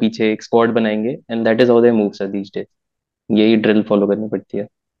आगे दो पीछे एक squad बनाएंगे, and that is how they move sir these days. यही drill follow करनी पड़ती है।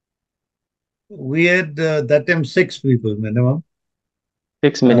 We had that time 6 people minimum.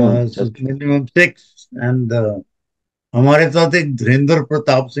 6 minimum So sir. minimum six. And हमारे साथ एक धीरेन्द्र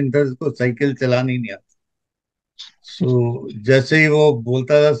प्रताप सिंह था जिसको साइकिल चलानी नहीं आती. सो जैसे ही वो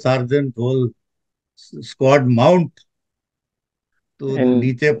बोलता था सार्जेंट होल स्क्वाड माउंट, तो एंड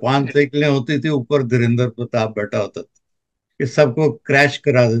नीचे 5 साइकिलें होती थी, ऊपर धीरेन्द्र प्रताप बैठा होता था. ये सबको क्रैश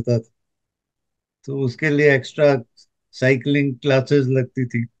करा देता था. तो उसके लिए एक्स्ट्रा साइकिलिंग क्लासेस लगती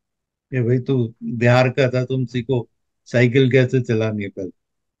थी कि भाई तू बिहार का था, तुम सीखो साइकिल कैसे चलानी है पहले.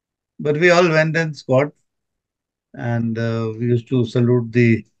 But we all went in squad, and we used to salute the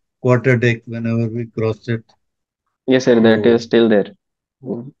quarter deck whenever we crossed it. Yes sir, that is So still there.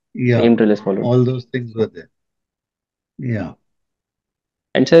 yeah, same drill is followed. all those things were there. Yeah.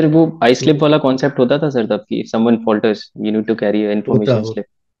 And sir, वो आई slip So वाला concept होता था sir तब कि someone falters you need to carry होता information slip.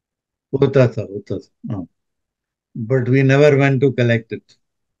 होता था. हाँ. But we never went to collect it.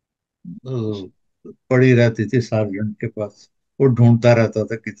 पड़ी रहती थी सार्जेंट के पास। वो ढूंढता रहता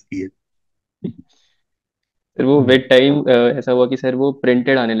था किसकी है। सर वो हम्म। विद टाइम ऐसा हुआ कि सर वो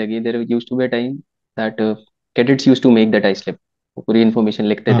प्रिंटेड आने लगी। There used to be a time that cadets used to make the tie slip, वो पूरी इन्फॉर्मेशन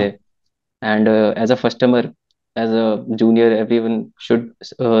लिखते थे। हाँ। And as a customer, as a junior, everyone should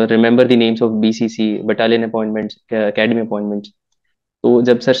remember the names of BCC, battalion appointments, academy appointments. तो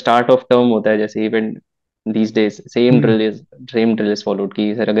जब sir start of term होता है, जैसे even these days hmm. Same drill is followed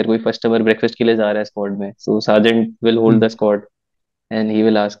कि sir अगर कोई customer breakfast के लिए जा रहा है स्क्वाड में, सो sergeant will hold the hmm. Squad and he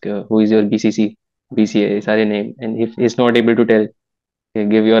will ask who is your BCC, BCA सारे name, and if he's not able to tell,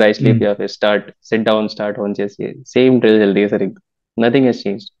 give your eye sleep हम्म। या फिर start sit down start on chest, ये same drill चल रही है sir एकदम, nothing has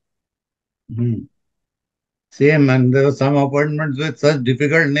changed. Hmm. Same, and there were some appointments with such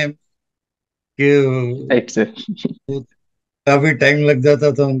difficult name कि Right sir. काफी time लग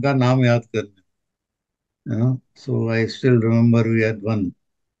जाता था उनका नाम याद करने। सो I still remember we had one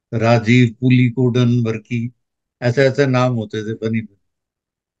Rajiv पुलीकोडन Varkey, ऐसे ऐसे नाम होते थे फनी,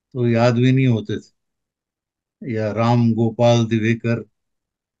 तो याद भी नहीं होते थे। या Ram Gopal Diwekar,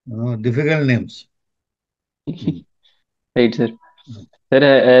 difficult names. Right sir. Sir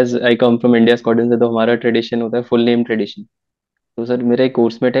as I come from India squadron से, तो हमारा ट्रेडिशन होता है फुल नेम ट्रेडिशन। तो सर मेरा एक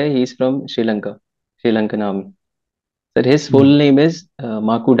कोर्समेट है, he is from Sri Lanka, Sri Lanka नाम है sir, his full name is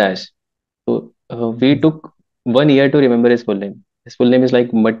Maku dash. तो we took 1 year to remember his full name. His full name is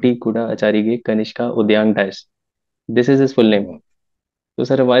like Matti Kuda Acharige Kanishka Udyang Dash. This is his full name. तो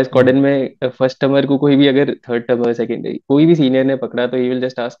sir हमारे squadron में first टर्मर को कोई भी अगर third टर्मर second कोई भी सीनियर ने पकड़ा, तो he will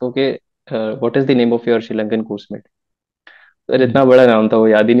just ask okay what is the name of your Sri Lankan coursemate. Sir इतना बड़ा नाम था, वो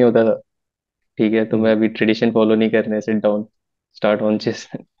याद ही नहीं होता था। ठीक है, तो मैं अभी ट्रेडिशन फॉलो नहीं कर रहे, sit down start on chess.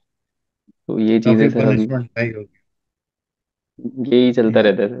 तो ये चीज है काफी सर अभी, पनिशमेंट खाई होगी। यही चलता या,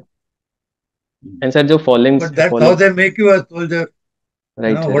 रहता है सर। एंड सर जो followings but that's how follow, they make you a soldier.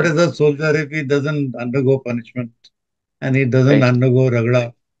 Right sir What right, is a soldier if he doesn't undergo punishment and he doesn't right undergo ragda?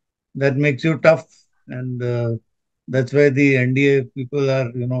 That makes you tough, and that's why the NDA people are,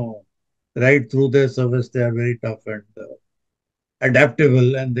 right through their service, they are very tough and adaptable,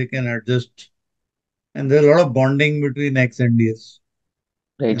 and they can adjust. And there's a lot of bonding between ex-NDAs.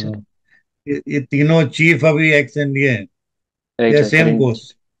 Right You sir, know, ये तीनों chief अभी ex-NDA हैं. They right are sir same current. course.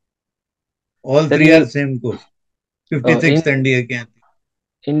 All sir three ये are same course. 56th in NDA के हैं.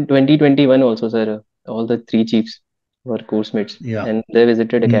 in 2021 also sir, all the three chiefs were course mates Yeah. and they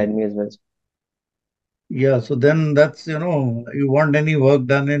visited Hmm. academy as well. Yeah, so then that's, you want any work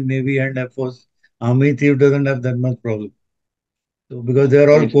done in Navy and Air Force, Army Thief doesn't have that much problem. So because they are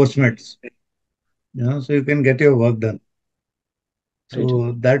all Right, course mates, so you can get your work done. right.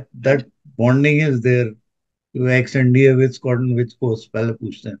 So that bonding is there. You ex NDA with squadron, which course? पहले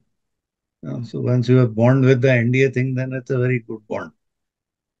पूछते हैं. So once you have bond with the NDA thing, then it's a very good bond.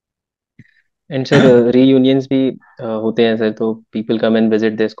 And sir reunions भी होते हैं sir, तो people come and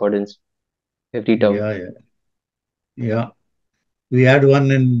visit their squadrons every term. Yeah, yeah, yeah. We had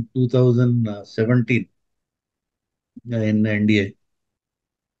one in 2017 in NDA.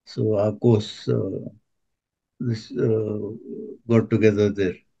 So our course this got together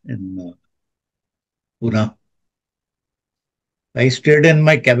there in Pune. I stayed in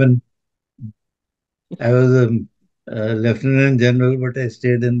my cabin. I was a lieutenant general, but I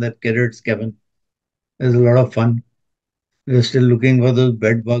stayed in that cadet's cabin. It was a lot of fun. We were still looking for those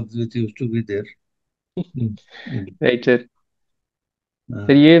bed bugs which used to be there. Mm. Mm. Right sir. Uh,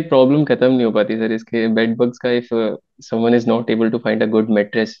 sir ये problem खत्म नहीं हो पाती sir इसके bed bugs का, if someone is not able to find a good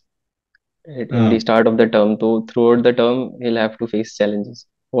mattress in the uh, start of the term, तो throughout the term he'll have to face challenges,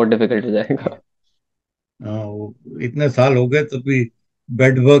 बहुत difficult हो जाएगा। इतने साल हो गए तभी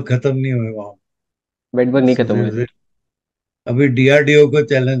बेड बग खत्म नहीं हुए वहां। बेड बग नहीं So खत्म हुए there's सर। अभी डीआरडीओ को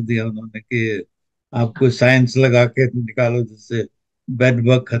चैलेंज दिया उन्होंने कि आप कोई साइंस लगा के निकालो जिससे बेड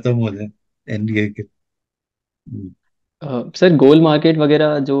बग खत्म हो जाए एनडीए के। हम्म। सर गोल मार्केट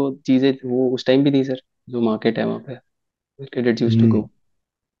वगैरह जो चीजें वो उस टाइम भी थी सर, जो मार्केट है वहाँ पे cadets used to go.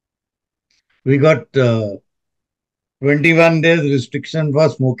 We got 21 days restriction for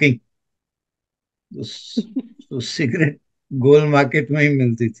smoking. So cigarette gold market में ही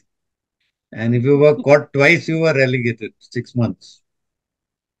मिलती थी. And if you were caught twice, you were relegated 6 months.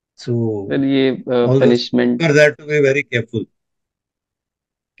 Sir So ये all the punishment, smokers had to be very careful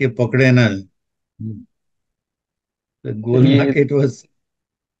कि पकड़े ना. The sir gold ये market was,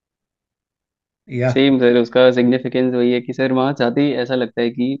 yeah. Same sir, उसका significance वही है कि सर वहाँ जाते ही ऐसा लगता है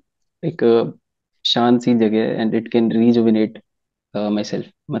कि एक शांत सी जगह है and it can रीजुविनेट my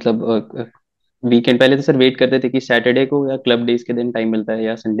self. मतलब वीकेंड पहले तो सर वेट करते थे कि सैटरडे को या क्लब डेज के दिन टाइम मिलता है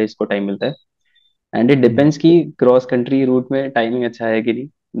या संडेज को टाइम मिलता है, एंड इट Hmm. डिपेंड्स कि क्रॉस कंट्री रूट में टाइमिंग अच्छा है कि नहीं।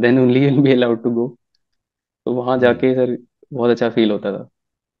 Then only will be allowed to go. तो वहाँ Yeah, जाके सर बहुत अच्छा फील होता था।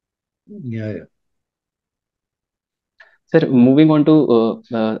 yeah, yeah. Sir moving on to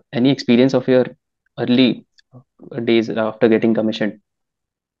any experience of your early days after getting commissioned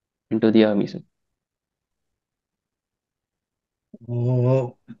into the army, sir?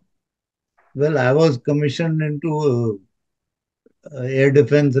 Oh, well, I was commissioned into Air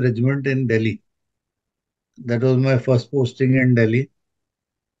Defense Regiment in Delhi. That was my first posting in Delhi.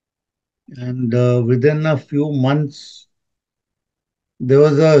 And within a few months, there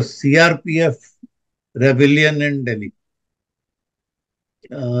was a CRPF rebellion in Delhi.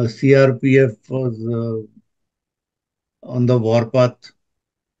 CRPF was on the warpath.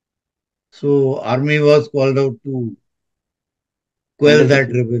 So army was called out to quell Handle the that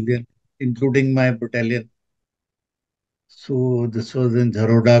same. rebellion, including my battalion. So this was in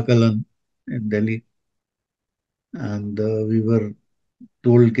Jaroda Kalan in Delhi. And we were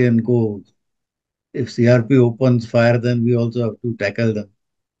told, can go. If CRP opens fire, then we also have to tackle them.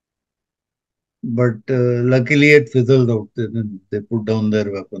 But luckily it fizzled out. Then they put down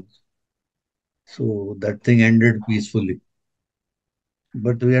their weapons. So that thing ended peacefully.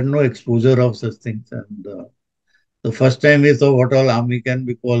 But we had no exposure of such things. And the first time we saw what all army can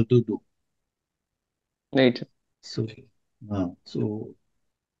be called to do. Right, sir. So, so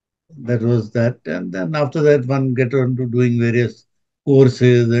that was that. And then after that, one get on to doing various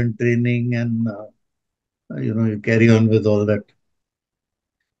courses and training, and you carry on with all that.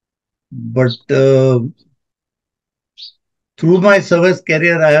 But through my service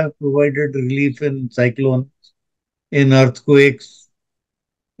career, I have provided relief in cyclones, in earthquakes,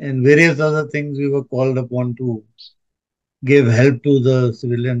 and various other things we were called upon to give help to the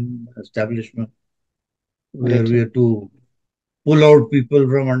civilian establishment, where Great, we sir. had to pull out people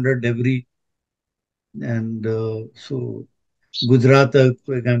from under debris. And so Gujarat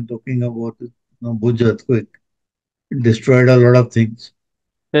earthquake, I'm talking about, Bhuj earthquake, it destroyed a lot of things.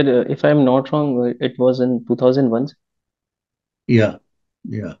 Sir, if I'm not wrong, it was in 2001, Yeah,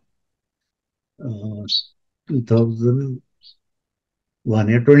 yeah. 2001,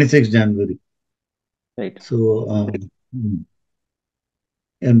 yeah, 26 January. right? So,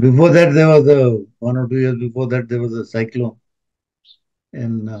 and before that, there was a 1 or 2 years before that, there was a cyclone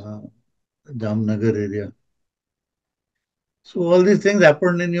in Jamnagar area. So all these things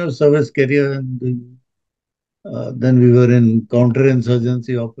happened in your service career, and then we were in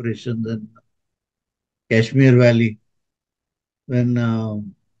counterinsurgency operations in Kashmir Valley when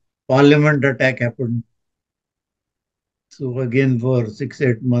Parliament attack happened. So again, for 6,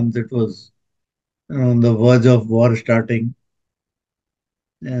 8 months, it was on the verge of war starting,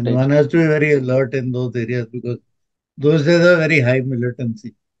 and Right. one has to be very alert in those areas because those days are very high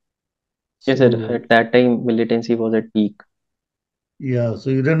militancy. Yes, sir. So At that time, militancy was at peak. yeah, so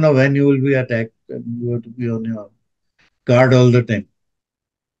you don't know when you will be attacked, and you have to be on your guard all the time.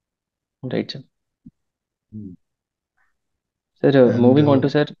 Right, sir. Mm. Sir, And moving on to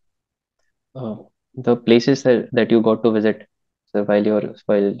sir, uh, the places that you got to visit, sir,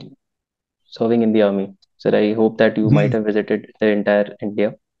 while serving in the army. Sir, I hope that you might have visited the entire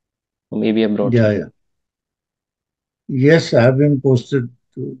India, or maybe abroad, sir. yeah, yeah. Yes, I have been posted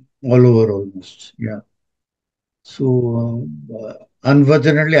to all over almost. Yeah. So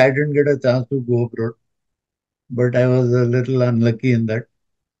unfortunately, I didn't get a chance to go abroad, but I was a little unlucky in that.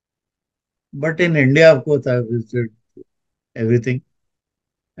 But in India, of course, I visited everything,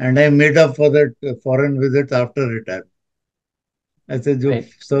 and I made up for that foreign visits after retirement. I said, "You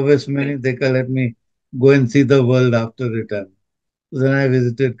Right. service me, they can let me go and see the world after retirement." So then I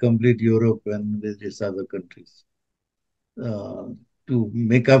visited complete Europe and various other countries uh, to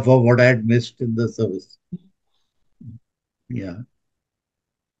make up for what I had missed in the service. Yeah.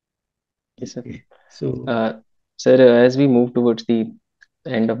 Yes, sir. Okay. So, Uh, sir, as we move towards the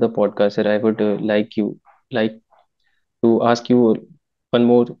end of the podcast, sir, I would like to ask you one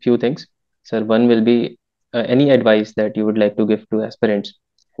more few things. Sir, one will be any advice that you would like to give to aspirants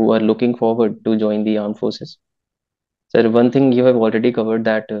who are looking forward to join the armed forces. Sir, one thing you have already covered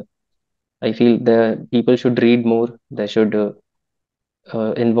that I feel the people should read more. They should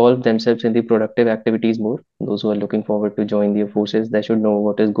involve themselves in the productive activities more. Those who are looking forward to join the forces, they should know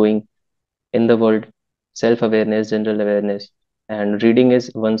what is going in the world, self-awareness, general awareness, and reading is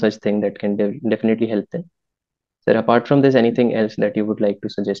one such thing that can definitely help them. Sir, apart from this, anything else that you would like to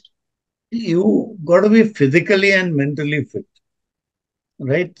suggest? you got to be physically and mentally fit,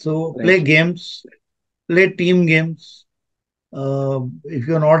 right? So, Right, play sir. games, play team games. If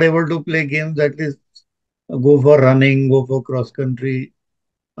you're not able to play games, at least go for running, go for cross country,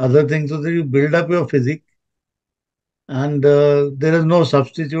 other things so that you build up your physique. and there is no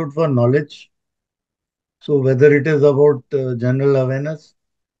substitute for knowledge. So whether it is about general awareness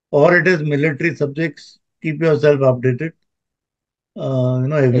or it is military subjects, keep yourself updated.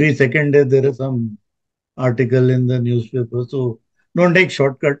 Every Right. second day there is some article in the newspaper. So don't take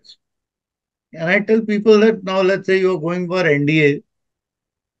shortcuts. And I tell people that now, let's say you're going for NDA,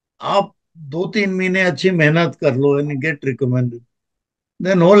 आप 2-3 महीने अच्छी मेहनत कर लो and get recommended.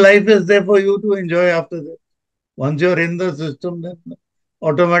 Then whole life is there for you to enjoy after that. Once you're in the system, then Right,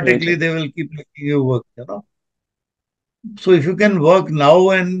 automatically sir. they will keep making you work. So if you can work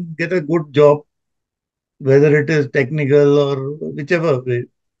now and get a good job, whether it is technical or whichever way,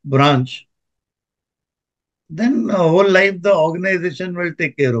 branch, then whole life the organization will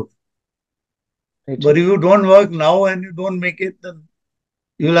take care of. Right, But sir. if you don't work now and you don't make it, then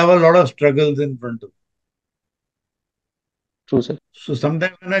you'll have a lot of struggles in front of you. True, sir. So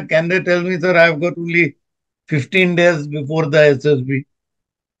sometimes when a candidate tells me, sir, I've got only 15 days before the SSB,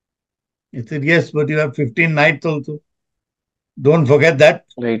 I said, yes, but you have 15 nights also. Don't forget that.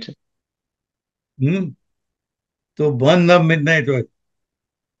 Right, sir. Hmm? So burn the midnight oil.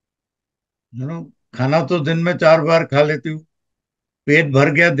 खाना तो दिन में 4 बार खा लेती हूँ, पेट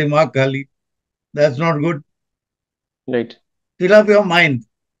भर गया, दिमाग खाली. That's not good. Right, Fill up your mind.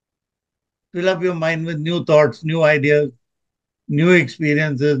 Fill up your mind with new thoughts, new ideas, new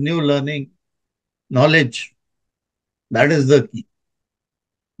experiences, new learning, knowledge. That is the key.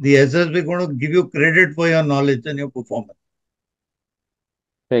 The SSB is going to give you credit for your knowledge and your performance.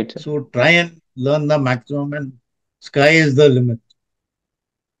 right, sir. So try and learn the maximum, and sky is the limit.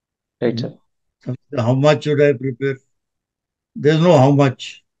 Right, sir. How much should I prepare? There's no how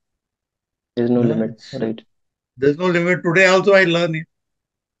much. There's no limit. It's, Right, there's no limit. Today also I learn it.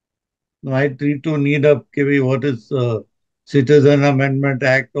 No, I need to need up कि what is Citizen Amendment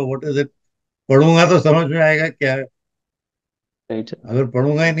Act or what is it. पढ़ूंगा तो समझ में आएगा क्या है. right, sir. अगर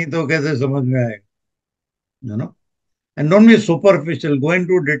पढ़ूंगा ही नहीं तो कैसे समझ में आएगा. You know. And don't be superficial. Go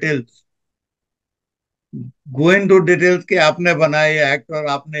into details. Go into details कि आपने बनाए एक्ट और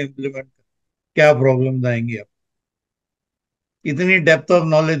आपने इम्प्लीमेंट क्या प्रॉब्लम्स आएंगी. आप इतनी डेप्थ ऑफ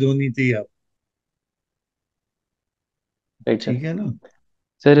नॉलेज होनी चाहिए. आप Right, sir. ठीक है ना.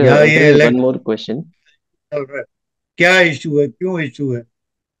 Sir, या ये there is one election more question. चल रहा है, क्या इशू है, क्यों इशू है,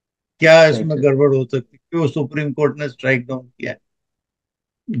 क्या Right, इसमें sir. गड़बड़ हो सकती है, क्यों सुप्रीम कोर्ट ने स्ट्राइक डाउन किया.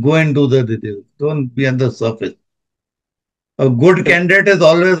 Go into the details. Don't be on the surface. A good Sir, candidate is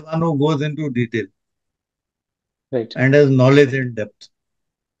always one who goes into detail right. and has knowledge in depth.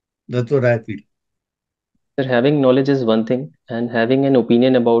 That's what I feel. Sir, having knowledge is one thing, and having an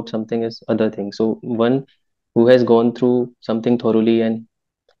opinion about something is other thing. So one who has gone through something thoroughly and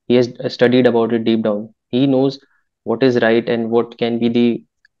he has studied about it deep down, he knows what is right and what can be the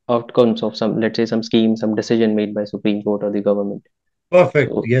outcomes of some, let's say, some scheme, some decision made by Supreme Court or the government.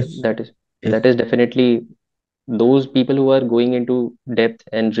 Perfect. So Yes. that Yes. is definitely those people who are going into depth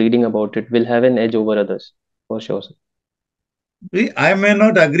and reading about it will have an edge over others for sure, sir. See, I may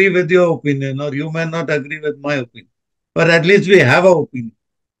not agree with your opinion or you may not agree with my opinion, but at least we have our opinion.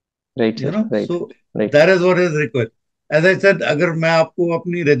 Right, sir. Right, So right, that is what is required. As I said, अगर मैं आपको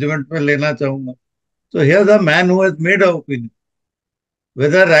अपनी regiment में लेना चाहूंगा, so here's a man who has made an opinion,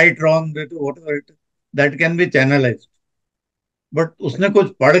 whether right, wrong, whatever it is, that can be channelized. But उसने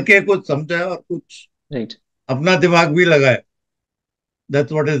कुछ पढ़ के कुछ समझा और कुछ right. अपना दिमाग भी लगाया.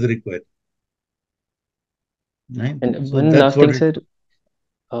 That's what is required. Right? And So one that's last what thing, it.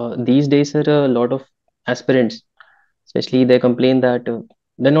 sir. These days, sir, a lot of aspirants, especially they complain that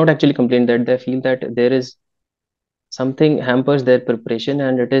they're not actually complain that they feel that there is something hampers their preparation,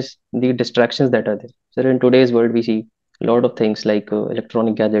 and it is the distractions that are there. Sir, in today's world, we see a lot of things like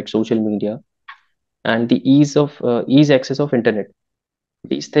electronic gadgets, social media, and the ease access of internet.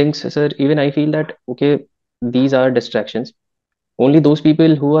 These things, sir, even I feel that okay, these are distractions. Only those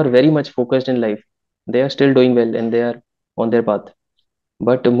people who are very much focused in life, they are still doing well and they are on their path.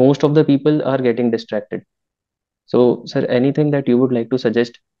 But most of the people are getting distracted. So, sir, anything that you would like to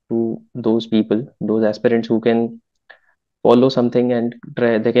suggest to those people, those aspirants who can follow something and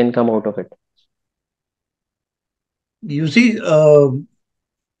try, they can come out of it. You see,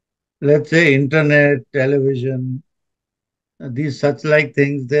 let's say internet, television, these such like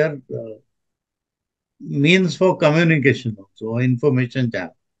things, they are means for communication also, information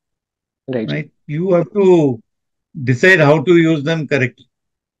channel, Right, sir. right? You have to decide how to use them correctly.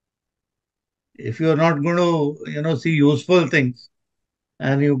 If you're not going to, see useful things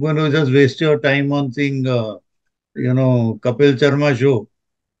and you're going to just waste your time on seeing, Kapil Sharma show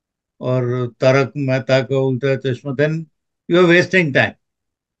or Tarak Mehta ka Ulta Chashma, then you're wasting time.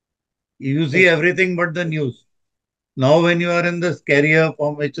 You see Right, everything but the news. Now, when you are in this career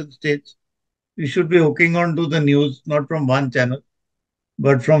formation stage, you should be hooking on to the news, not from one channel,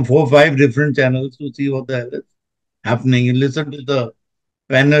 but from four, five different channels to see what the hell is happening. You listen to the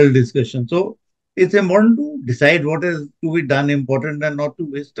panel discussion. So it's important to decide what is to be done important and not to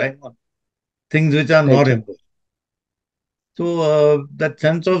waste time on things which are Right, not sir. important. So that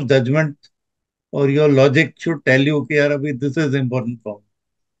sense of judgment or your logic should tell you, okay, yaar, abhi this is important for me.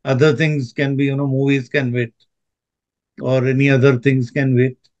 Other things can be, movies can wait or any other things can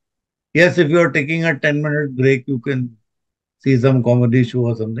wait. Yes, if you are taking a 10-minute break, you can see some comedy show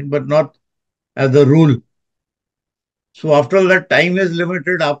or something, but not as a rule. So after all, that time is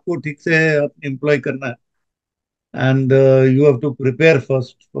limited, आपको ठीक से employ करना है. And you have to prepare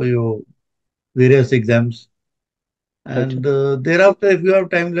first for your various exams. Right, sir. And thereafter, if you have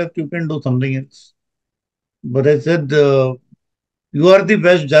time left, you can do something else. But I said, you are the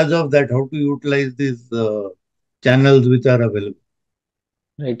best judge of that, how to utilize these channels which are available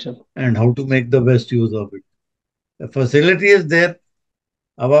Right, sir. and how to make the best use of it. The facility is there.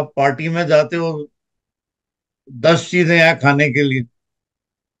 अब आप party में जाते हो 10 चीजें हैं खाने के लिए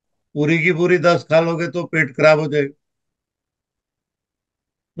पूरी की पूरी 10 खा लोगे तो पेट खराब हो जाएगा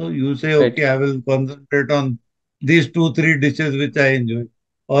तो यू से Right, okay I will concentrate on these 2 3 dishes which I enjoy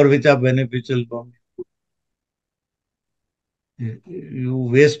or which are beneficial for me. You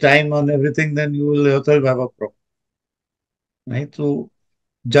waste time on everything, then you will yourself have a problem, right? So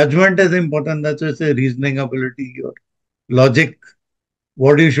judgment is important. That's why I say reasoning ability, your logic,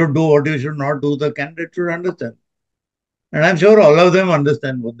 what you should do, what you should not do. The candidate should understand, and I'm sure all of them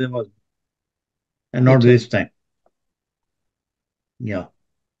understand what they must do and not right, sir. waste time. Yeah.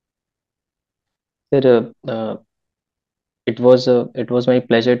 Sir, it was my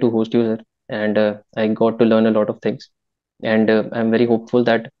pleasure to host you, sir, and I got to learn a lot of things. And I'm very hopeful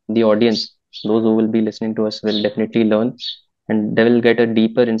that the audience, those who will be listening to us, will definitely learn, and they will get a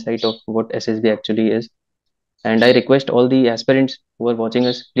deeper insight of what SSB actually is. And I request all the aspirants who are watching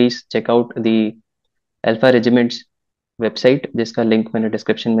us, please check out the Alpha Regiment's website, जिसका link मैंने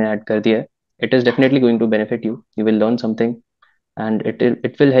description में add कर दिया है. It is definitely going to benefit you. You will learn something, and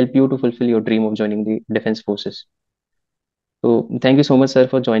it will help you to fulfill your dream of joining the defense forces. So thank you so much, sir,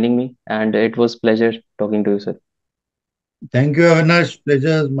 for joining me, and it was pleasure talking to you, sir. Thank you, Avinash.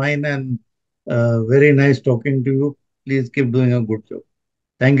 Pleasure is mine and very nice talking to you. Please keep doing a good job.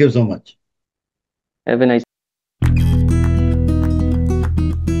 Thank you so much. Have a nice